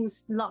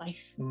brings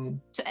life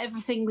to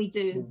everything we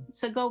do.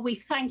 So God, we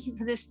thank you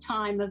for this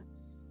time of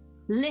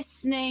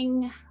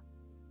listening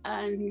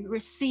and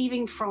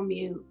receiving from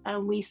you.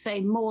 And we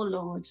say more,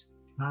 Lord.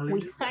 Hallelujah.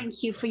 We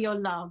thank you for your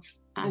love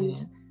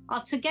and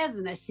our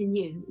togetherness in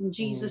you. In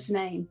Jesus'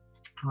 name.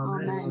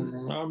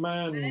 Amen.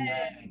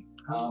 Amen.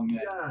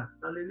 Hallelujah.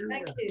 Hallelujah.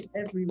 Thank you,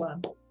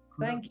 everyone.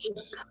 Thank you.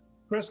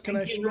 Chris, can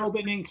I share?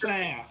 Robin and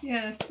Claire.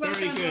 Yes, well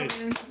Very done, good.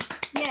 Robin.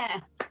 Yeah.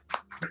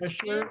 Can I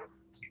share?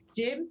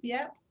 Jim,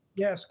 yeah.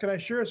 Yes, can I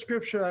share a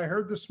scripture I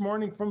heard this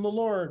morning from the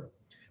Lord?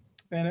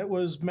 And it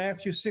was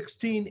Matthew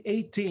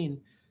 16:18.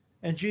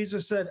 And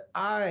Jesus said,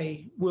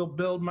 I will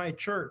build my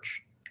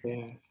church.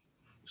 Yes.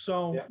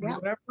 So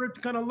whatever it's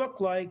going to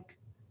look like,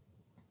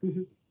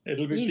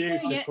 It'll be He's doing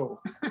it.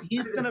 beautiful.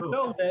 he's going to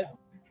build it.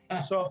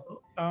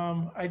 So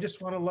I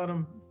just want to let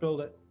him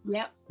build it.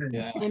 Yep.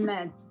 Yeah.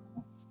 Amen.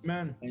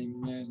 Amen.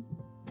 Amen.